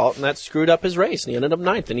as a result, and that screwed up his race, and he ended up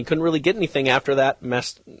 9th, and he couldn't really get anything after that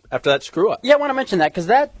screw up. Yeah, I want to mention that because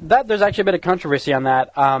that there's actually a bit of controversy on that.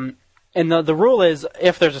 And the rule is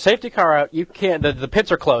if there's a safety car out, you can't. The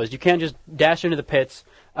pits are closed. You can't just dash into the pits.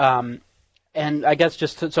 And I guess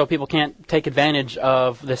just so people can't take advantage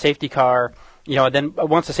of the safety car, then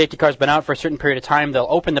once the safety car's been out for a certain period of time, they'll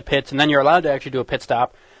open the pits, and then you're allowed to actually do a pit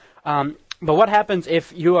stop. But what happens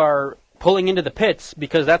if you are pulling into the pits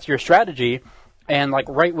because that's your strategy, and like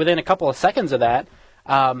right within a couple of seconds of that,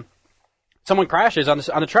 someone crashes on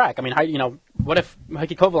the track? What if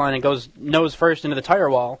Heikki Kovalainen goes nose first into the tire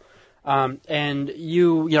wall, and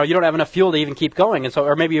you don't have enough fuel to even keep going, and so,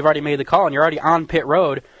 or maybe you've already made the call and you're already on pit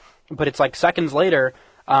road, but it's like seconds later,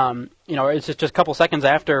 it's just a couple seconds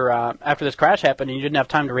after this crash happened, and you didn't have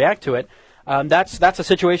time to react to it. That's a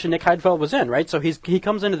situation Nick Heidfeld was in, right? So he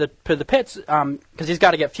comes into the pits because he's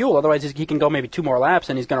got to get fuel, otherwise he can go maybe 2 more laps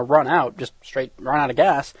and he's going to run out of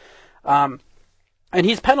gas, and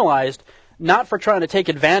he's penalized not for trying to take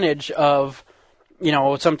advantage of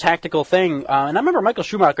some tactical thing. And I remember Michael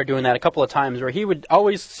Schumacher doing that a couple of times, where he would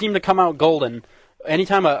always seem to come out golden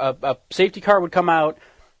anytime a safety car would come out.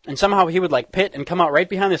 And somehow he would pit and come out right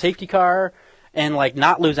behind the safety car and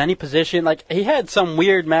not lose any position. He had some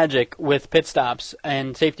weird magic with pit stops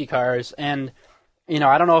and safety cars, and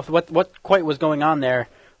I don't know if what quite was going on there.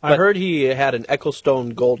 I heard he had an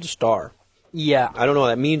Ecclestone Gold Star. Yeah, I don't know what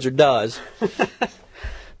that means or does.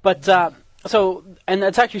 But and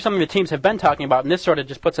it's actually something the teams have been talking about, and this sort of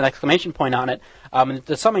just puts an exclamation point on it. And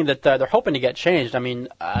it's something that they're hoping to get changed. And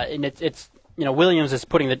it's. Williams is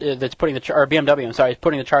putting BMW, is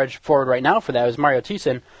putting the charge forward right now for that. It was Mario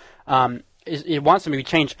Thiessen. It wants them to be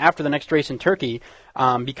changed after the next race in Turkey,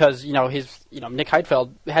 because Nick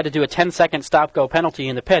Heidfeld had to do a 10-second stop-go penalty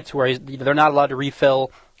in the pits where they're not allowed to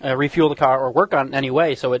refuel the car or work on it in any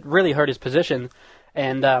way. So it really hurt his position,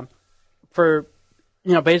 and for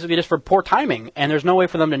basically just for poor timing. And there's no way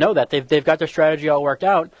for them to know that they've got their strategy all worked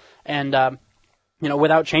out, and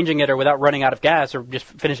without changing it or without running out of gas or just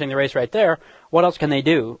finishing the race right there, what else can they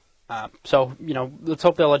do? So let's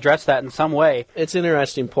hope they'll address that in some way. It's an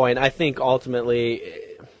interesting point. I think ultimately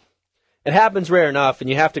it happens rare enough, and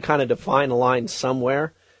you have to kind of define a line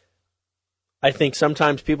somewhere. I think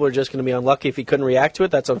sometimes people are just going to be unlucky if he couldn't react to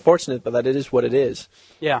it. That's unfortunate, but that it is what it is.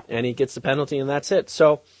 Yeah. And he gets the penalty, and that's it.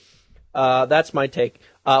 So that's my take.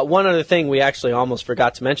 One other thing we actually almost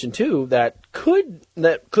forgot to mention too that could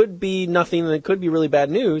be nothing, that could be really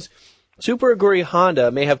bad news. Super Aguri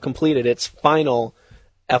Honda may have completed its final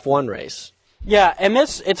F1 race. Yeah, and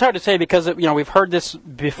it's hard to say because we've heard this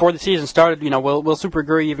before the season started. Will Super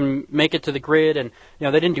Aguri even make it to the grid? And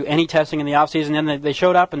they didn't do any testing in the off season. Then they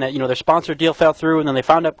showed up, and that their sponsor deal fell through, and then they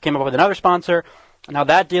came up with another sponsor. And now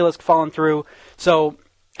that deal has fallen through. So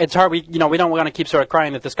it's hard. We don't want to keep sort of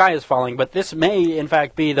crying that the sky is falling, but this may in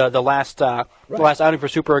fact be the last the last outing for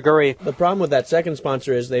Super Aguri. The problem with that second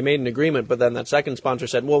sponsor is they made an agreement, but then that second sponsor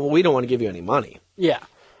said, "Well, we don't want to give you any money." Yeah.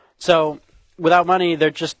 So without money,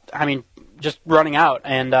 they're just running out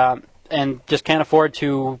and just can't afford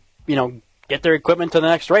to get their equipment to the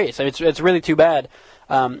next race. It's really too bad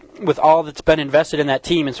with all that's been invested in that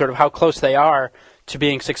team and sort of how close they are to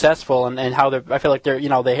being successful and how I feel like they're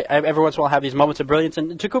they every once in a while have these moments of brilliance.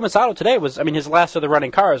 And Takuma Sato today was his last of the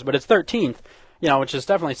running cars, but it's 13th, which is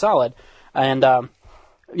definitely solid. And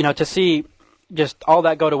to see just all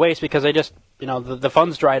that go to waste because they just the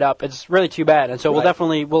funds dried up. It's really too bad. And so we'll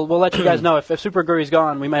definitely we'll let you guys know if Super Aguri's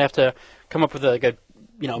gone, we might have to come up with a good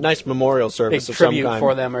nice memorial service big of some tribute kind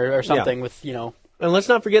for them or something with And let's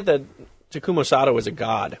not forget that Takuma Sato is a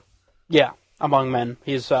god. Yeah, among men.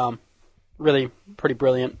 He's really pretty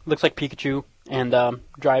brilliant. Looks like Pikachu and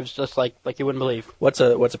drives just like you wouldn't believe. What's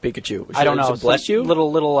a Pikachu? I don't know. Bless you?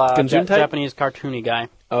 Little Japanese cartoony guy.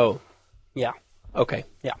 Oh. Yeah. Okay.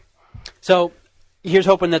 Yeah. So here's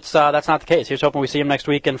hoping that's not the case. Here's hoping we see him next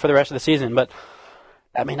week and for the rest of the season, but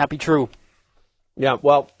that may not be true. Yeah,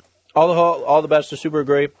 well, all the best to Super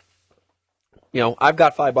Aguri. I've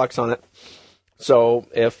got $5 on it. So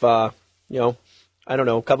if I don't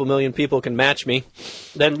know, a couple million people can match me,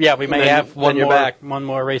 then we may have one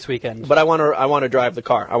more race weekend. But I want to drive the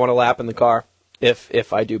car. I want to lap in the car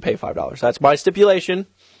if I do pay $5. That's my stipulation.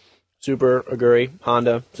 Super Aguri,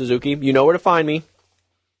 Honda, Suzuki. You know where to find me.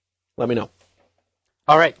 Let me know.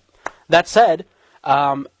 All right. That said,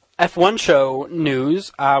 F1 show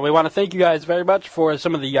news. We want to thank you guys very much for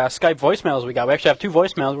some of the Skype voicemails we got. We actually have 2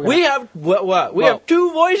 voicemails. We have what? We have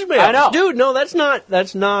 2 voicemails. I know, dude. No,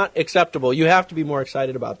 that's not acceptable. You have to be more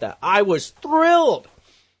excited about that. I was thrilled.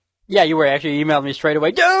 Yeah, you were. Actually, you emailed me straight away.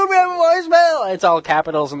 Dude, we have a voicemail. It's all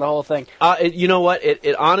capitals and the whole thing. You know what?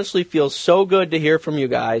 It honestly feels so good to hear from you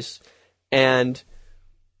guys, and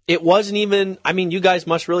it wasn't even, you guys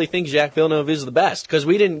must really think Jacques Villeneuve is the best, because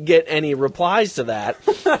we didn't get any replies to that.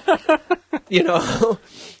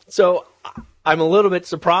 So I'm a little bit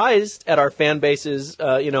surprised at our fan base's,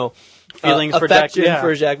 feelings affection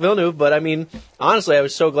for Jacques Villeneuve, but honestly, I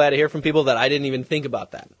was so glad to hear from people that I didn't even think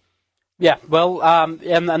about that. Yeah, well,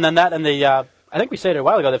 and then that, and I think we said it a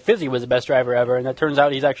while ago that Fizzy was the best driver ever, and it turns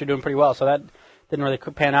out he's actually doing pretty well, so that didn't really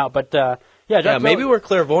pan out, but, maybe we're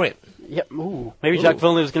clairvoyant. Yep. Ooh. Maybe Jacques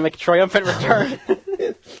Villeneuve is going to make a triumphant return.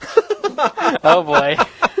 Oh, boy.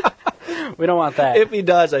 We don't want that. If he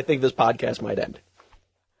does, I think this podcast might end.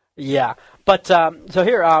 Yeah. But, so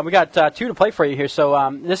here, we got 2 to play for you here.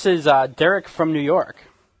 So, this is Derek from New York.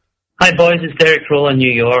 Hi, boys. It's Derek Kroll in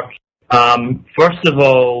New York. First of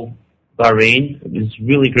all, Bahrain. It was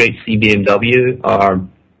really great to see BMW are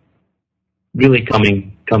really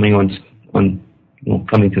coming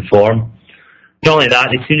to form. Not only that,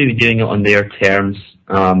 they seem to be doing it on their terms.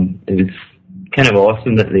 It was kind of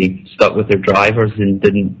awesome that they stuck with their drivers and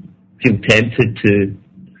didn't feel tempted to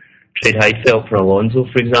trade Heidfeld for Alonso,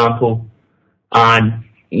 for example. And,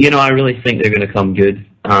 I really think they're going to come good.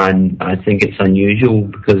 And I think it's unusual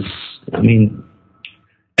because,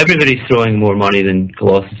 everybody's throwing more money than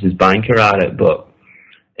Colossus's banker at it, but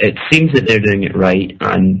it seems that they're doing it right.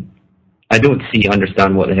 And I don't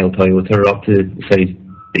understand what the hell Toyota are up to besides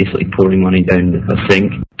basically pouring money down a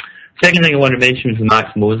sink. Second thing I want to mention was the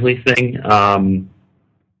Max Mosley thing.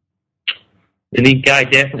 The guy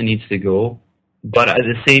definitely needs to go, but at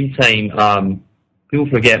the same time, people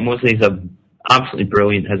forget Mosley's absolutely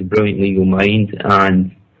brilliant, has a brilliant legal mind,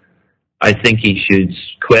 and I think he should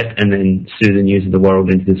quit and then sue the News of the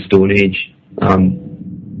World into the Stone Age.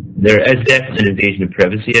 There is definitely an invasion of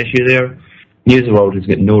privacy issue there. News of the World has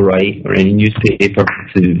got no right, or any newspaper,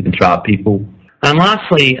 to entrap people. And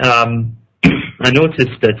lastly, I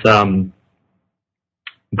noticed that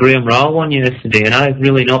Graham Rahal won yesterday, and I've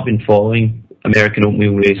really not been following American open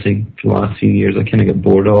wheel racing for the last few years. I kind of got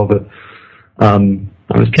bored of it. I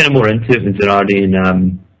was kind of more into it when Zanardi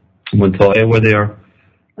and Montoya were there.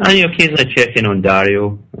 And occasionally I check in on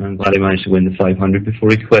Dario. I'm glad he managed to win the 500 before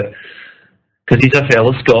he quit, because he's a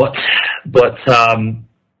fellow Scot. But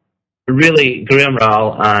really, Graham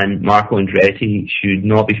Rahal and Marco Andretti should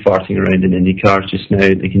not be farting around in Indy cars just now.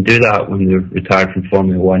 They can do that when they're retired from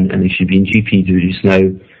Formula One, and they should be in GP duties now,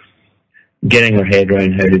 getting their head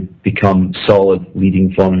around how to become solid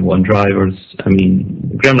leading Formula One drivers.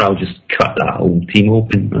 Grimrell just cut that whole team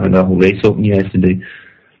open, that whole race open yesterday.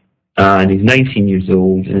 And he's 19 years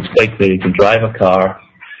old, and it's quite clear he can drive a car.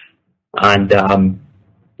 And,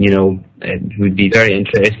 it would be very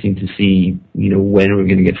interesting to see, when we're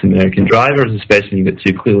going to get some American drivers, especially you've got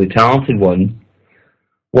two clearly talented ones,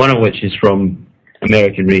 one of which is from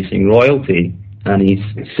American racing royalty, and he's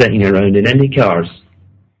sitting around in Indy cars.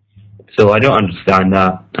 So I don't understand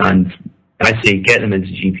that, and I say get them into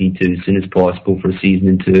GP2 as soon as possible for a season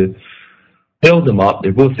and to build them up.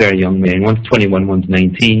 They're both very young men. One's 21, one's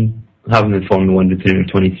 19. Have them in Formula 1 between they're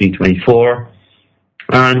 23, 24.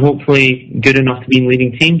 And hopefully good enough to be in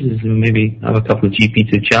leading teams as maybe have a couple of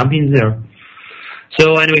GP2 champions there.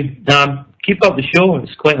 So anyway, keep up the show.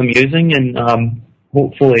 It's quite amusing, and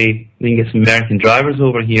hopefully we can get some American drivers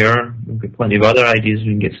over here. We've got plenty of other ideas. We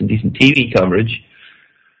can get some decent TV coverage.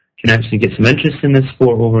 Can actually get some interest in this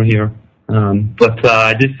sport over here. But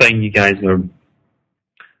I did find you guys are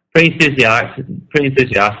pretty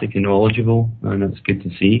enthusiastic and knowledgeable, and that's good to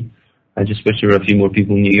see. I just wish there were a few more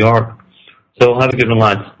people in New York. So have a good one,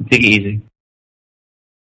 lads. Take it easy.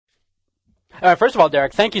 First of all,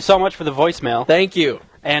 Derek, thank you so much for the voicemail. Thank you.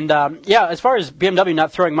 And as far as BMW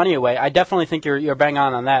not throwing money away, I definitely think you're bang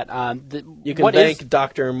on that. You can thank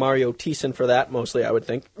Dr. Mario Thiessen for that, mostly, I would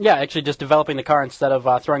think. Yeah, actually just developing the car instead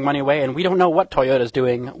of throwing money away. And we don't know what Toyota's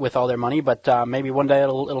doing with all their money, but maybe one day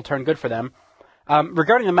it'll turn good for them.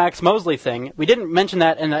 Regarding the Max Mosley thing, we didn't mention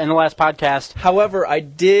that in the last podcast. However, I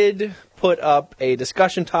did put up a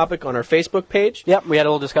discussion topic on our Facebook page. Yep, we had a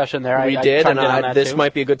little discussion there. We did, and this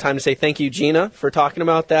might be a good time to say thank you, Gina, for talking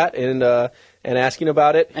about that and asking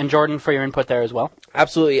about it. And Jordan for your input there as well.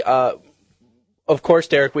 Absolutely. Of course,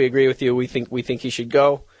 Derek, we agree with you. We think he should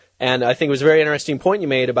go. And I think it was a very interesting point you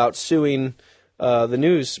made about suing the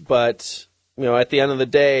news. But, at the end of the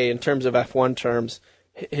day, in terms of F1 terms,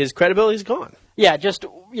 his credibility's gone. Yeah, just,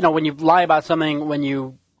 when you lie about something, when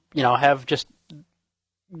you, have just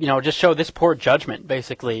show this poor judgment,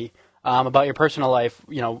 basically, about your personal life,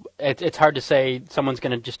 it's hard to say someone's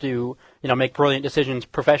going to just do, make brilliant decisions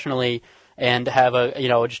professionally and have a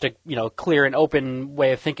clear and open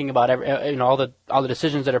way of thinking about all the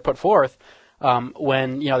decisions that are put forth,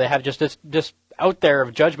 when they have just this out there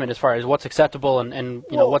of judgment as far as what's acceptable and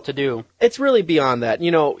what to do. It's really beyond that.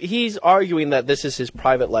 He's arguing that this is his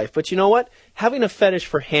private life, but you know what? Having a fetish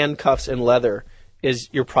for handcuffs and leather is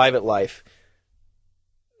your private life.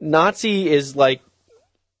 Nazi is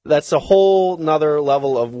that's a whole nother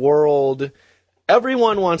level of world.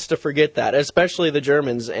 Everyone wants to forget that, especially the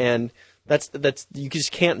Germans, and that's you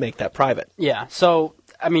just can't make that private. Yeah. So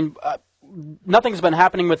nothing's been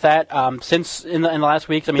happening with that since in the last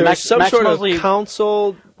weeks. There's Max sort Mosley, of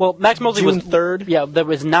council. Well, Max Mosley June was 3rd. Yeah, that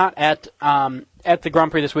was not at the Grand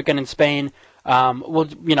Prix this weekend in Spain.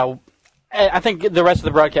 I think the rest of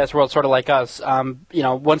the broadcast world, sort of like us,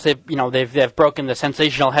 once they've broken the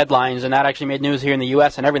sensational headlines, and that actually made news here in the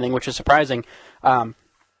U.S. and everything, which is surprising.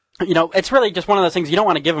 It's really just one of those things. You don't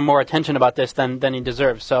want to give him more attention about this than he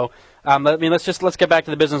deserves. So, let's get back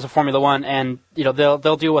to the business of Formula One, and they'll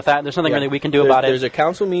deal with that. There's nothing really we can do about it. There's a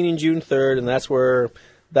council meeting June 3rd, and that's where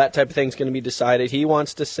that type of thing's going to be decided. He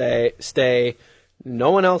wants to stay.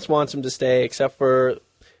 No one else wants him to stay except for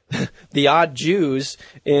the odd Jews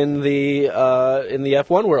in the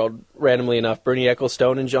F1 world, randomly enough, Bernie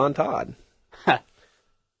Ecclestone and John Todd.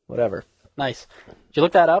 Whatever. Nice. Did you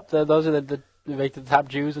look that up? Those are the top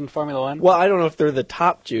Jews in Formula One? Well, I don't know if they're the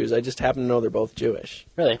top Jews. I just happen to know they're both Jewish.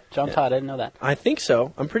 Really? John Todd, I didn't know that. I think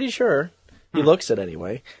so. I'm pretty sure. He looks it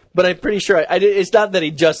anyway. But I'm pretty sure. It's not that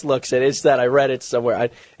he just looks it. It's that I read it somewhere.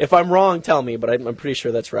 If I'm wrong, tell me, but I'm pretty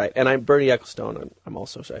sure that's right. And I'm Bernie Ecclestone. I'm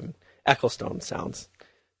also saying Ecclestone sounds...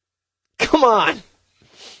 Come on!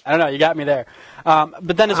 I don't know. You got me there.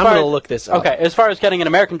 But then, I'm going to look this up. Okay, as far as getting an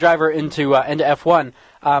American driver into F1,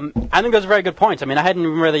 I think those are very good points. I mean, I hadn't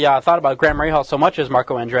really thought about Graham Rahal so much as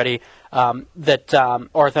Marco Andretti,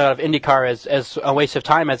 or thought of IndyCar as a waste of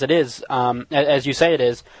time as it is, as you say it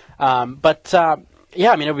is.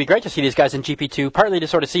 Yeah, I mean, it would be great to see these guys in GP2, partly to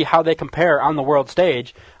sort of see how they compare on the world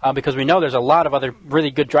stage, because we know there's a lot of other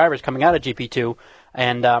really good drivers coming out of GP2,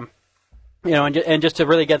 and just to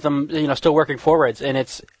really get them, still working forwards. And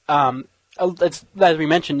it's as we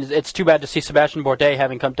mentioned, it's too bad to see Sebastian Bourdais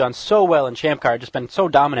having done so well in Champ Car, just been so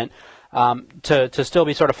dominant, to still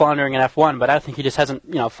be sort of floundering in F1. But I think he just hasn't,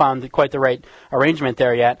 found quite the right arrangement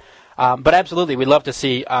there yet. But absolutely, we'd love to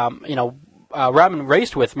see, Robin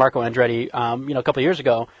raced with Marco Andretti, a couple of years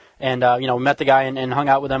ago, and met the guy and hung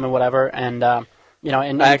out with him and whatever. And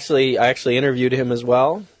and I actually interviewed him as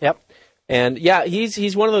well. Yep. And yeah,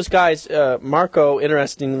 he's one of those guys. Marco,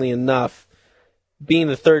 interestingly enough, being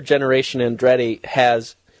the third generation Andretti,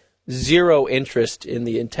 has zero interest in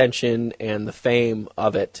the intention and the fame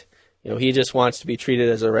of it. He just wants to be treated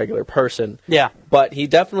as a regular person. Yeah. But he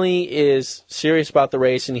definitely is serious about the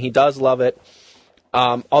race, and he does love it.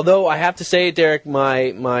 Although I have to say, Derek,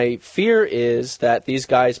 my fear is that these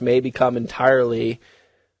guys may become entirely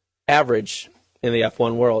average in the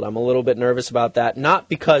F1 world. I'm a little bit nervous about that, not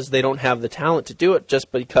because they don't have the talent to do it,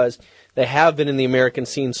 just because they have been in the American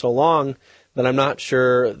scene so long that I'm not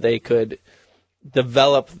sure they could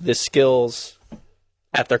develop the skills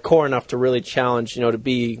at their core enough to really challenge, to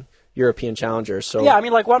be European challengers. So yeah, I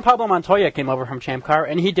mean, like Juan Pablo Montoya came over from Champ Car,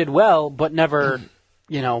 and he did well, but never,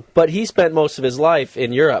 But he spent most of his life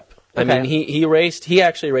in Europe. Okay. I mean, he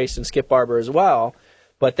actually raced in Skip Barber as well,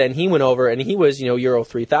 but then he went over and he was, Euro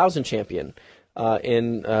 3000 champion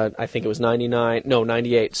in, I think it was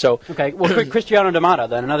 98. So okay, well, Cristiano D'Amata,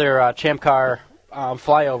 then another Champ Car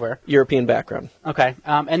flyover. European background. Okay,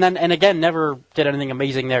 and again, never did anything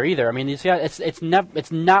amazing there either. I mean, you see, it's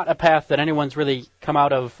not a path that anyone's really come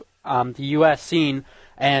out of the U.S. scene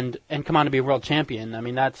and come on to be a world champion. I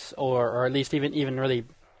mean, that's or at least even really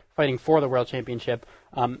fighting for the world championship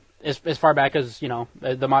as far back as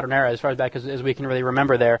the modern era, as far back as we can really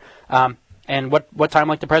remember there. And what time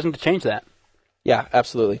like the present to change that? Yeah,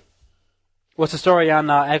 absolutely. What's the story on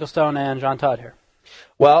Ecclestone and Jean Todt here?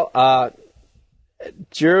 Well,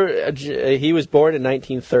 he was born in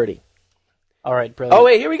 1930. All right, brilliant. Oh,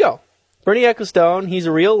 wait, here we go. Bernie Ecclestone, he's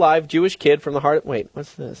a real live Jewish kid from the heart of... Wait,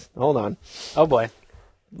 what's this? Hold on. Oh, boy.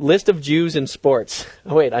 List of Jews in sports.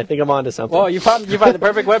 Oh, wait, I think I'm on to something. Well, you find the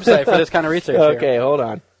perfect website for this kind of research Okay, here. hold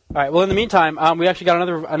on. All right, well, in the meantime, we actually got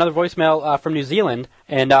another voicemail from New Zealand,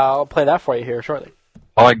 and I'll play that for you here shortly.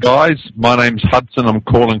 Hi guys, my name's Hudson. I'm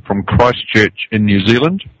calling from Christchurch in New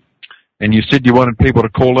Zealand. And you said you wanted people to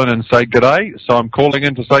call in and say g'day, so I'm calling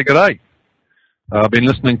in to say g'day. I've been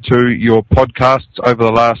listening to your podcasts over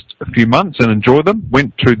the last few months and enjoy them.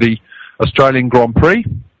 Went to the Australian Grand Prix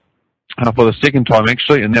for the second time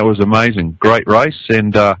actually, and that was amazing. Great race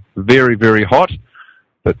and very, very hot,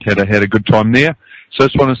 but had a good time there. So I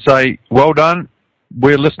just want to say well done.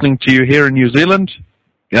 We're listening to you here in New Zealand.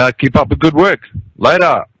 Keep up the good work.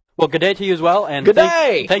 Later. Well, good day to you as well, and good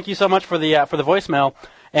day. Thank you so much for the voicemail.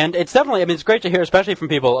 And it's definitely, it's great to hear, especially from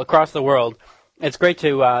people across the world. It's great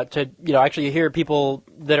to actually hear people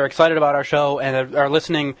that are excited about our show and are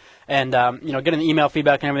listening, and getting the email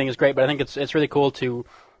feedback and everything is great. But I think it's really cool to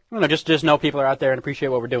just know people are out there and appreciate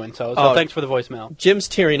what we're doing. So thanks for the voicemail. Jim's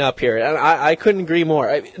tearing up here, and I couldn't agree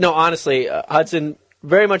more. No, honestly, Hudson,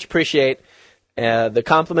 very much appreciate the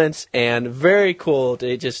compliments, and very cool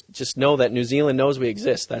to just know that New Zealand knows we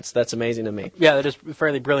exist. That's amazing to me. Yeah, that is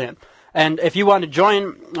fairly brilliant. And if you want to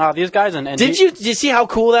join these guys, and did you see how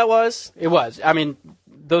cool that was? It was. I mean,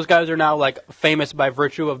 those guys are now famous by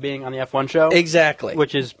virtue of being on the F1 show. Exactly,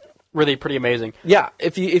 which is really pretty amazing. Yeah,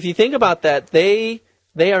 if you think about that, they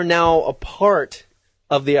are now a part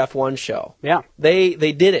of the F1 show. Yeah, they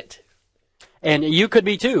did it. And you could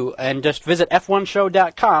be too, and just visit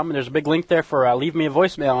f1show.com, and there's a big link there for leave me a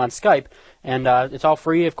voicemail on Skype, and it's all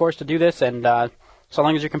free, of course, to do this, and so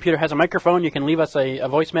long as your computer has a microphone, you can leave us a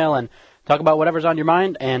voicemail and talk about whatever's on your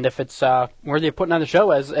mind, and if it's worthy of putting on the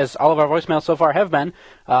show, as all of our voicemails so far have been,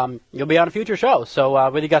 you'll be on a future show. So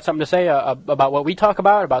whether you got something to say about what we talk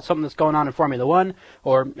about something that's going on in Formula One,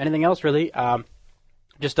 or anything else really,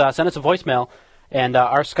 just send us a voicemail, and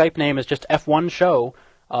our Skype name is just F1 Show.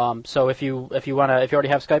 So if you already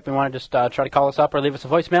have Skype and want to just try to call us up or leave us a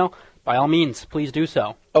voicemail, by all means, please do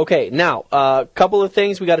so. Okay, now a couple of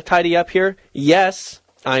things we got to tidy up here. Yes,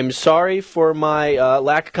 I'm sorry for my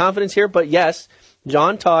lack of confidence here, but yes,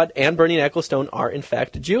 Jean Todt and Bernie Ecclestone are in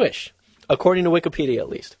fact Jewish, according to Wikipedia at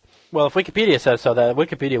least. Well, if Wikipedia says so, that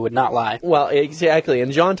Wikipedia would not lie. Well, exactly,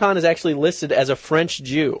 and Jean Todt is actually listed as a French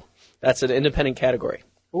Jew. That's an independent category.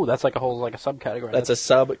 Ooh, that's like a subcategory. That's a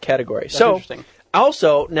subcategory. That's interesting.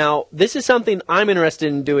 Also, now, this is something I'm interested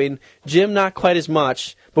in doing. Jim, not quite as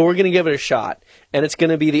much, but we're going to give it a shot. And it's going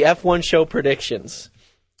to be the F1 Show predictions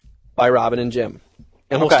by Robin and Jim.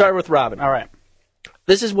 And we'll start with Robin. All right.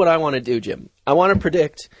 This is what I want to do, Jim. I want to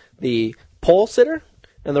predict the pole sitter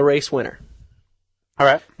and the race winner. All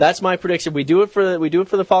right. That's my prediction. We do it for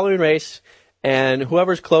the following race, and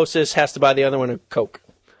whoever's closest has to buy the other one a Coke.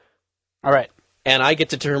 All right. And I get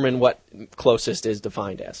to determine what closest is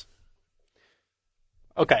defined as.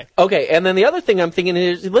 Okay. Okay, and then the other thing I'm thinking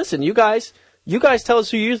is, listen, you guys tell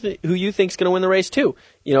us who you think's going to win the race too.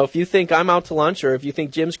 If you think I'm out to lunch, or if you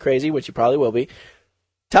think Jim's crazy, which you probably will be,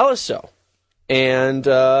 tell us so. And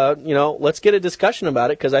let's get a discussion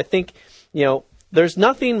about it, because I think there's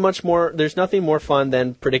nothing more fun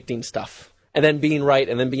than predicting stuff. and then being right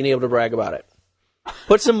and then being able to brag about it.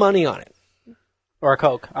 Put some money on it. Or a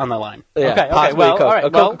Coke on the line. Yeah, okay, possibly well, a Coke, all right,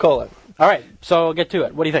 a Coca-Cola. All right, so get to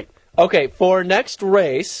it. What do you think? Okay, for next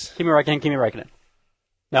race... Kimi Räikkönen.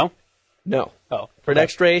 No? No. Oh. For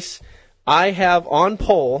next race, I have on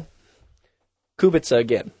pole Kubica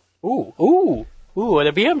again. Ooh,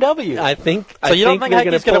 the BMW. I think. So you don't think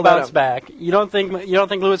Heike's going to bounce up. back? You don't think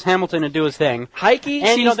Lewis Hamilton will do his thing?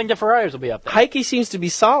 You don't think the Ferraris will be up there? Heike seems to be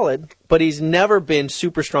solid, but he's never been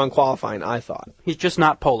super strong qualifying. I thought He's just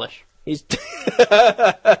not Polish. he's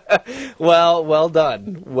well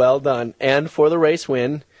done. And for the race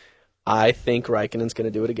win, I think Raikkonen's going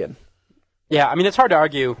to do it again. Yeah, I mean it's hard to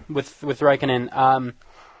argue with Raikkonen. I'm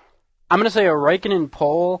going to say a Raikkonen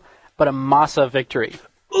pole, but a Massa victory.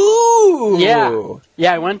 Ooh,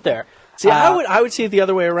 Yeah, I went there. See, I would see it the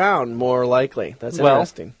other way around, more likely. That's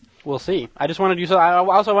interesting. We'll see. I just want to do so. I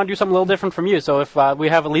also want to do something a little different from you. So if we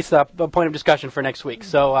have at least a point of discussion for next week.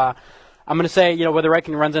 So I'm going to say, whether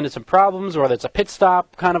Raikkonen runs into some problems or whether it's a pit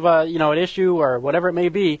stop kind of an issue or whatever it may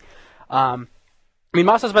be. I mean,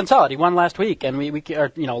 Massa's been solid. He won last week, and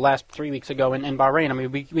last 3 weeks ago in Bahrain. I mean,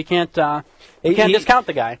 we can't discount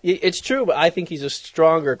the guy. It's true, but I think he's a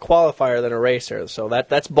stronger qualifier than a racer. So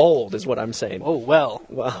that's bold, is what I'm saying. Oh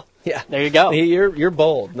well, yeah. There you go. You're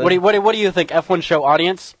bold. What do you think, F1 Show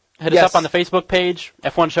audience? Hit us up on the Facebook page,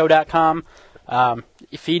 F1Show.com.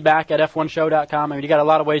 Feedback at F1Show.com. I mean, you got a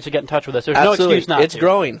lot of ways to get in touch with us. There's Absolutely. No excuse not It's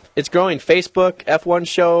to. It's growing. Facebook, F1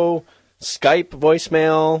 Show, Skype,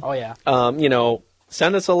 voicemail. Oh yeah.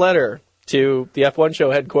 Send us a letter to the F1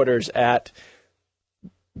 Show headquarters at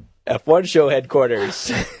F1 Show headquarters.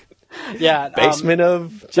 Yeah. Basement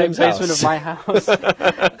of Jim's basement house. of my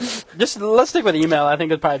house. Just let's stick with email. I think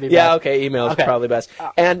it'd probably be best. Yeah, okay, email is Okay. probably best.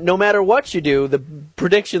 And no matter what you do, the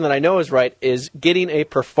prediction that I know is right is getting a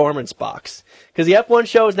performance box. Because the F1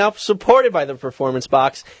 Show is now supported by the performance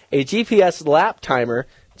box, a GPS lap timer,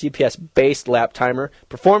 GPS-based lap timer,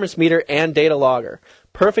 performance meter, and data logger.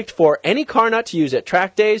 Perfect for any car nut to use at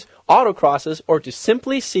track days, autocrosses, or to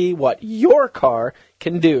simply see what your car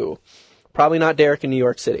can do. Probably not Derek in New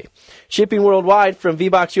York City. Shipping worldwide from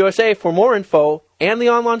VBox USA. For more info and the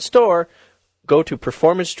online store, go to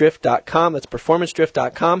performancedrift.com. That's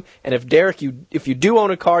performancedrift.com. And if Derek, if you do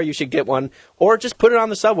own a car, you should get one, or just put it on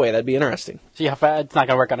the subway. That'd be interesting. See how fast it's not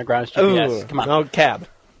going to work on the ground GPS. Ooh, Come on. No, cab.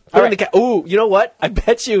 All right. Ooh, you know what? I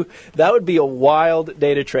bet you that would be a wild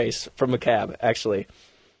data trace from a cab, actually.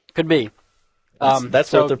 Could be. That's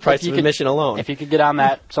so worth the price of admission alone. If you could get on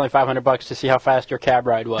that, it's only $500 to see how fast your cab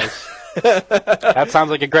ride was. That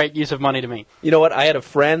sounds like a great use of money to me. You know what? I had a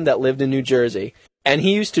friend that lived in New Jersey, and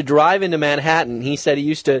he used to drive into Manhattan. He said he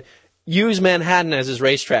used to use Manhattan as his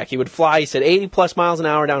racetrack. He would fly, he said, 80-plus miles an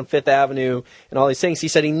hour down Fifth Avenue and all these things. He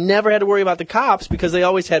said he never had to worry about the cops because they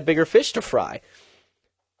always had bigger fish to fry.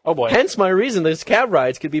 Oh, boy. Hence my reason those cab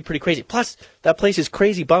rides could be pretty crazy. Plus, that place is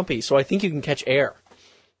crazy bumpy, so I think you can catch air.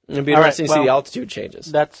 It'd be interesting to see the altitude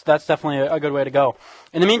changes. That's definitely a good way to go.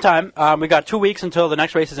 In the meantime, we got 2 weeks until the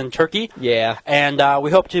next race is in Turkey. Yeah. And we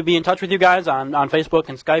hope to be in touch with you guys on Facebook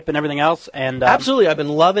and Skype and everything else. And Absolutely. I've been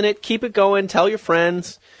loving it. Keep it going. Tell your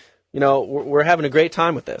friends. We're having a great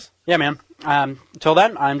time with this. Yeah, man. Until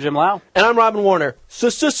then, I'm Jim Lau. And I'm Robin Warner.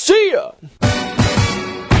 See ya!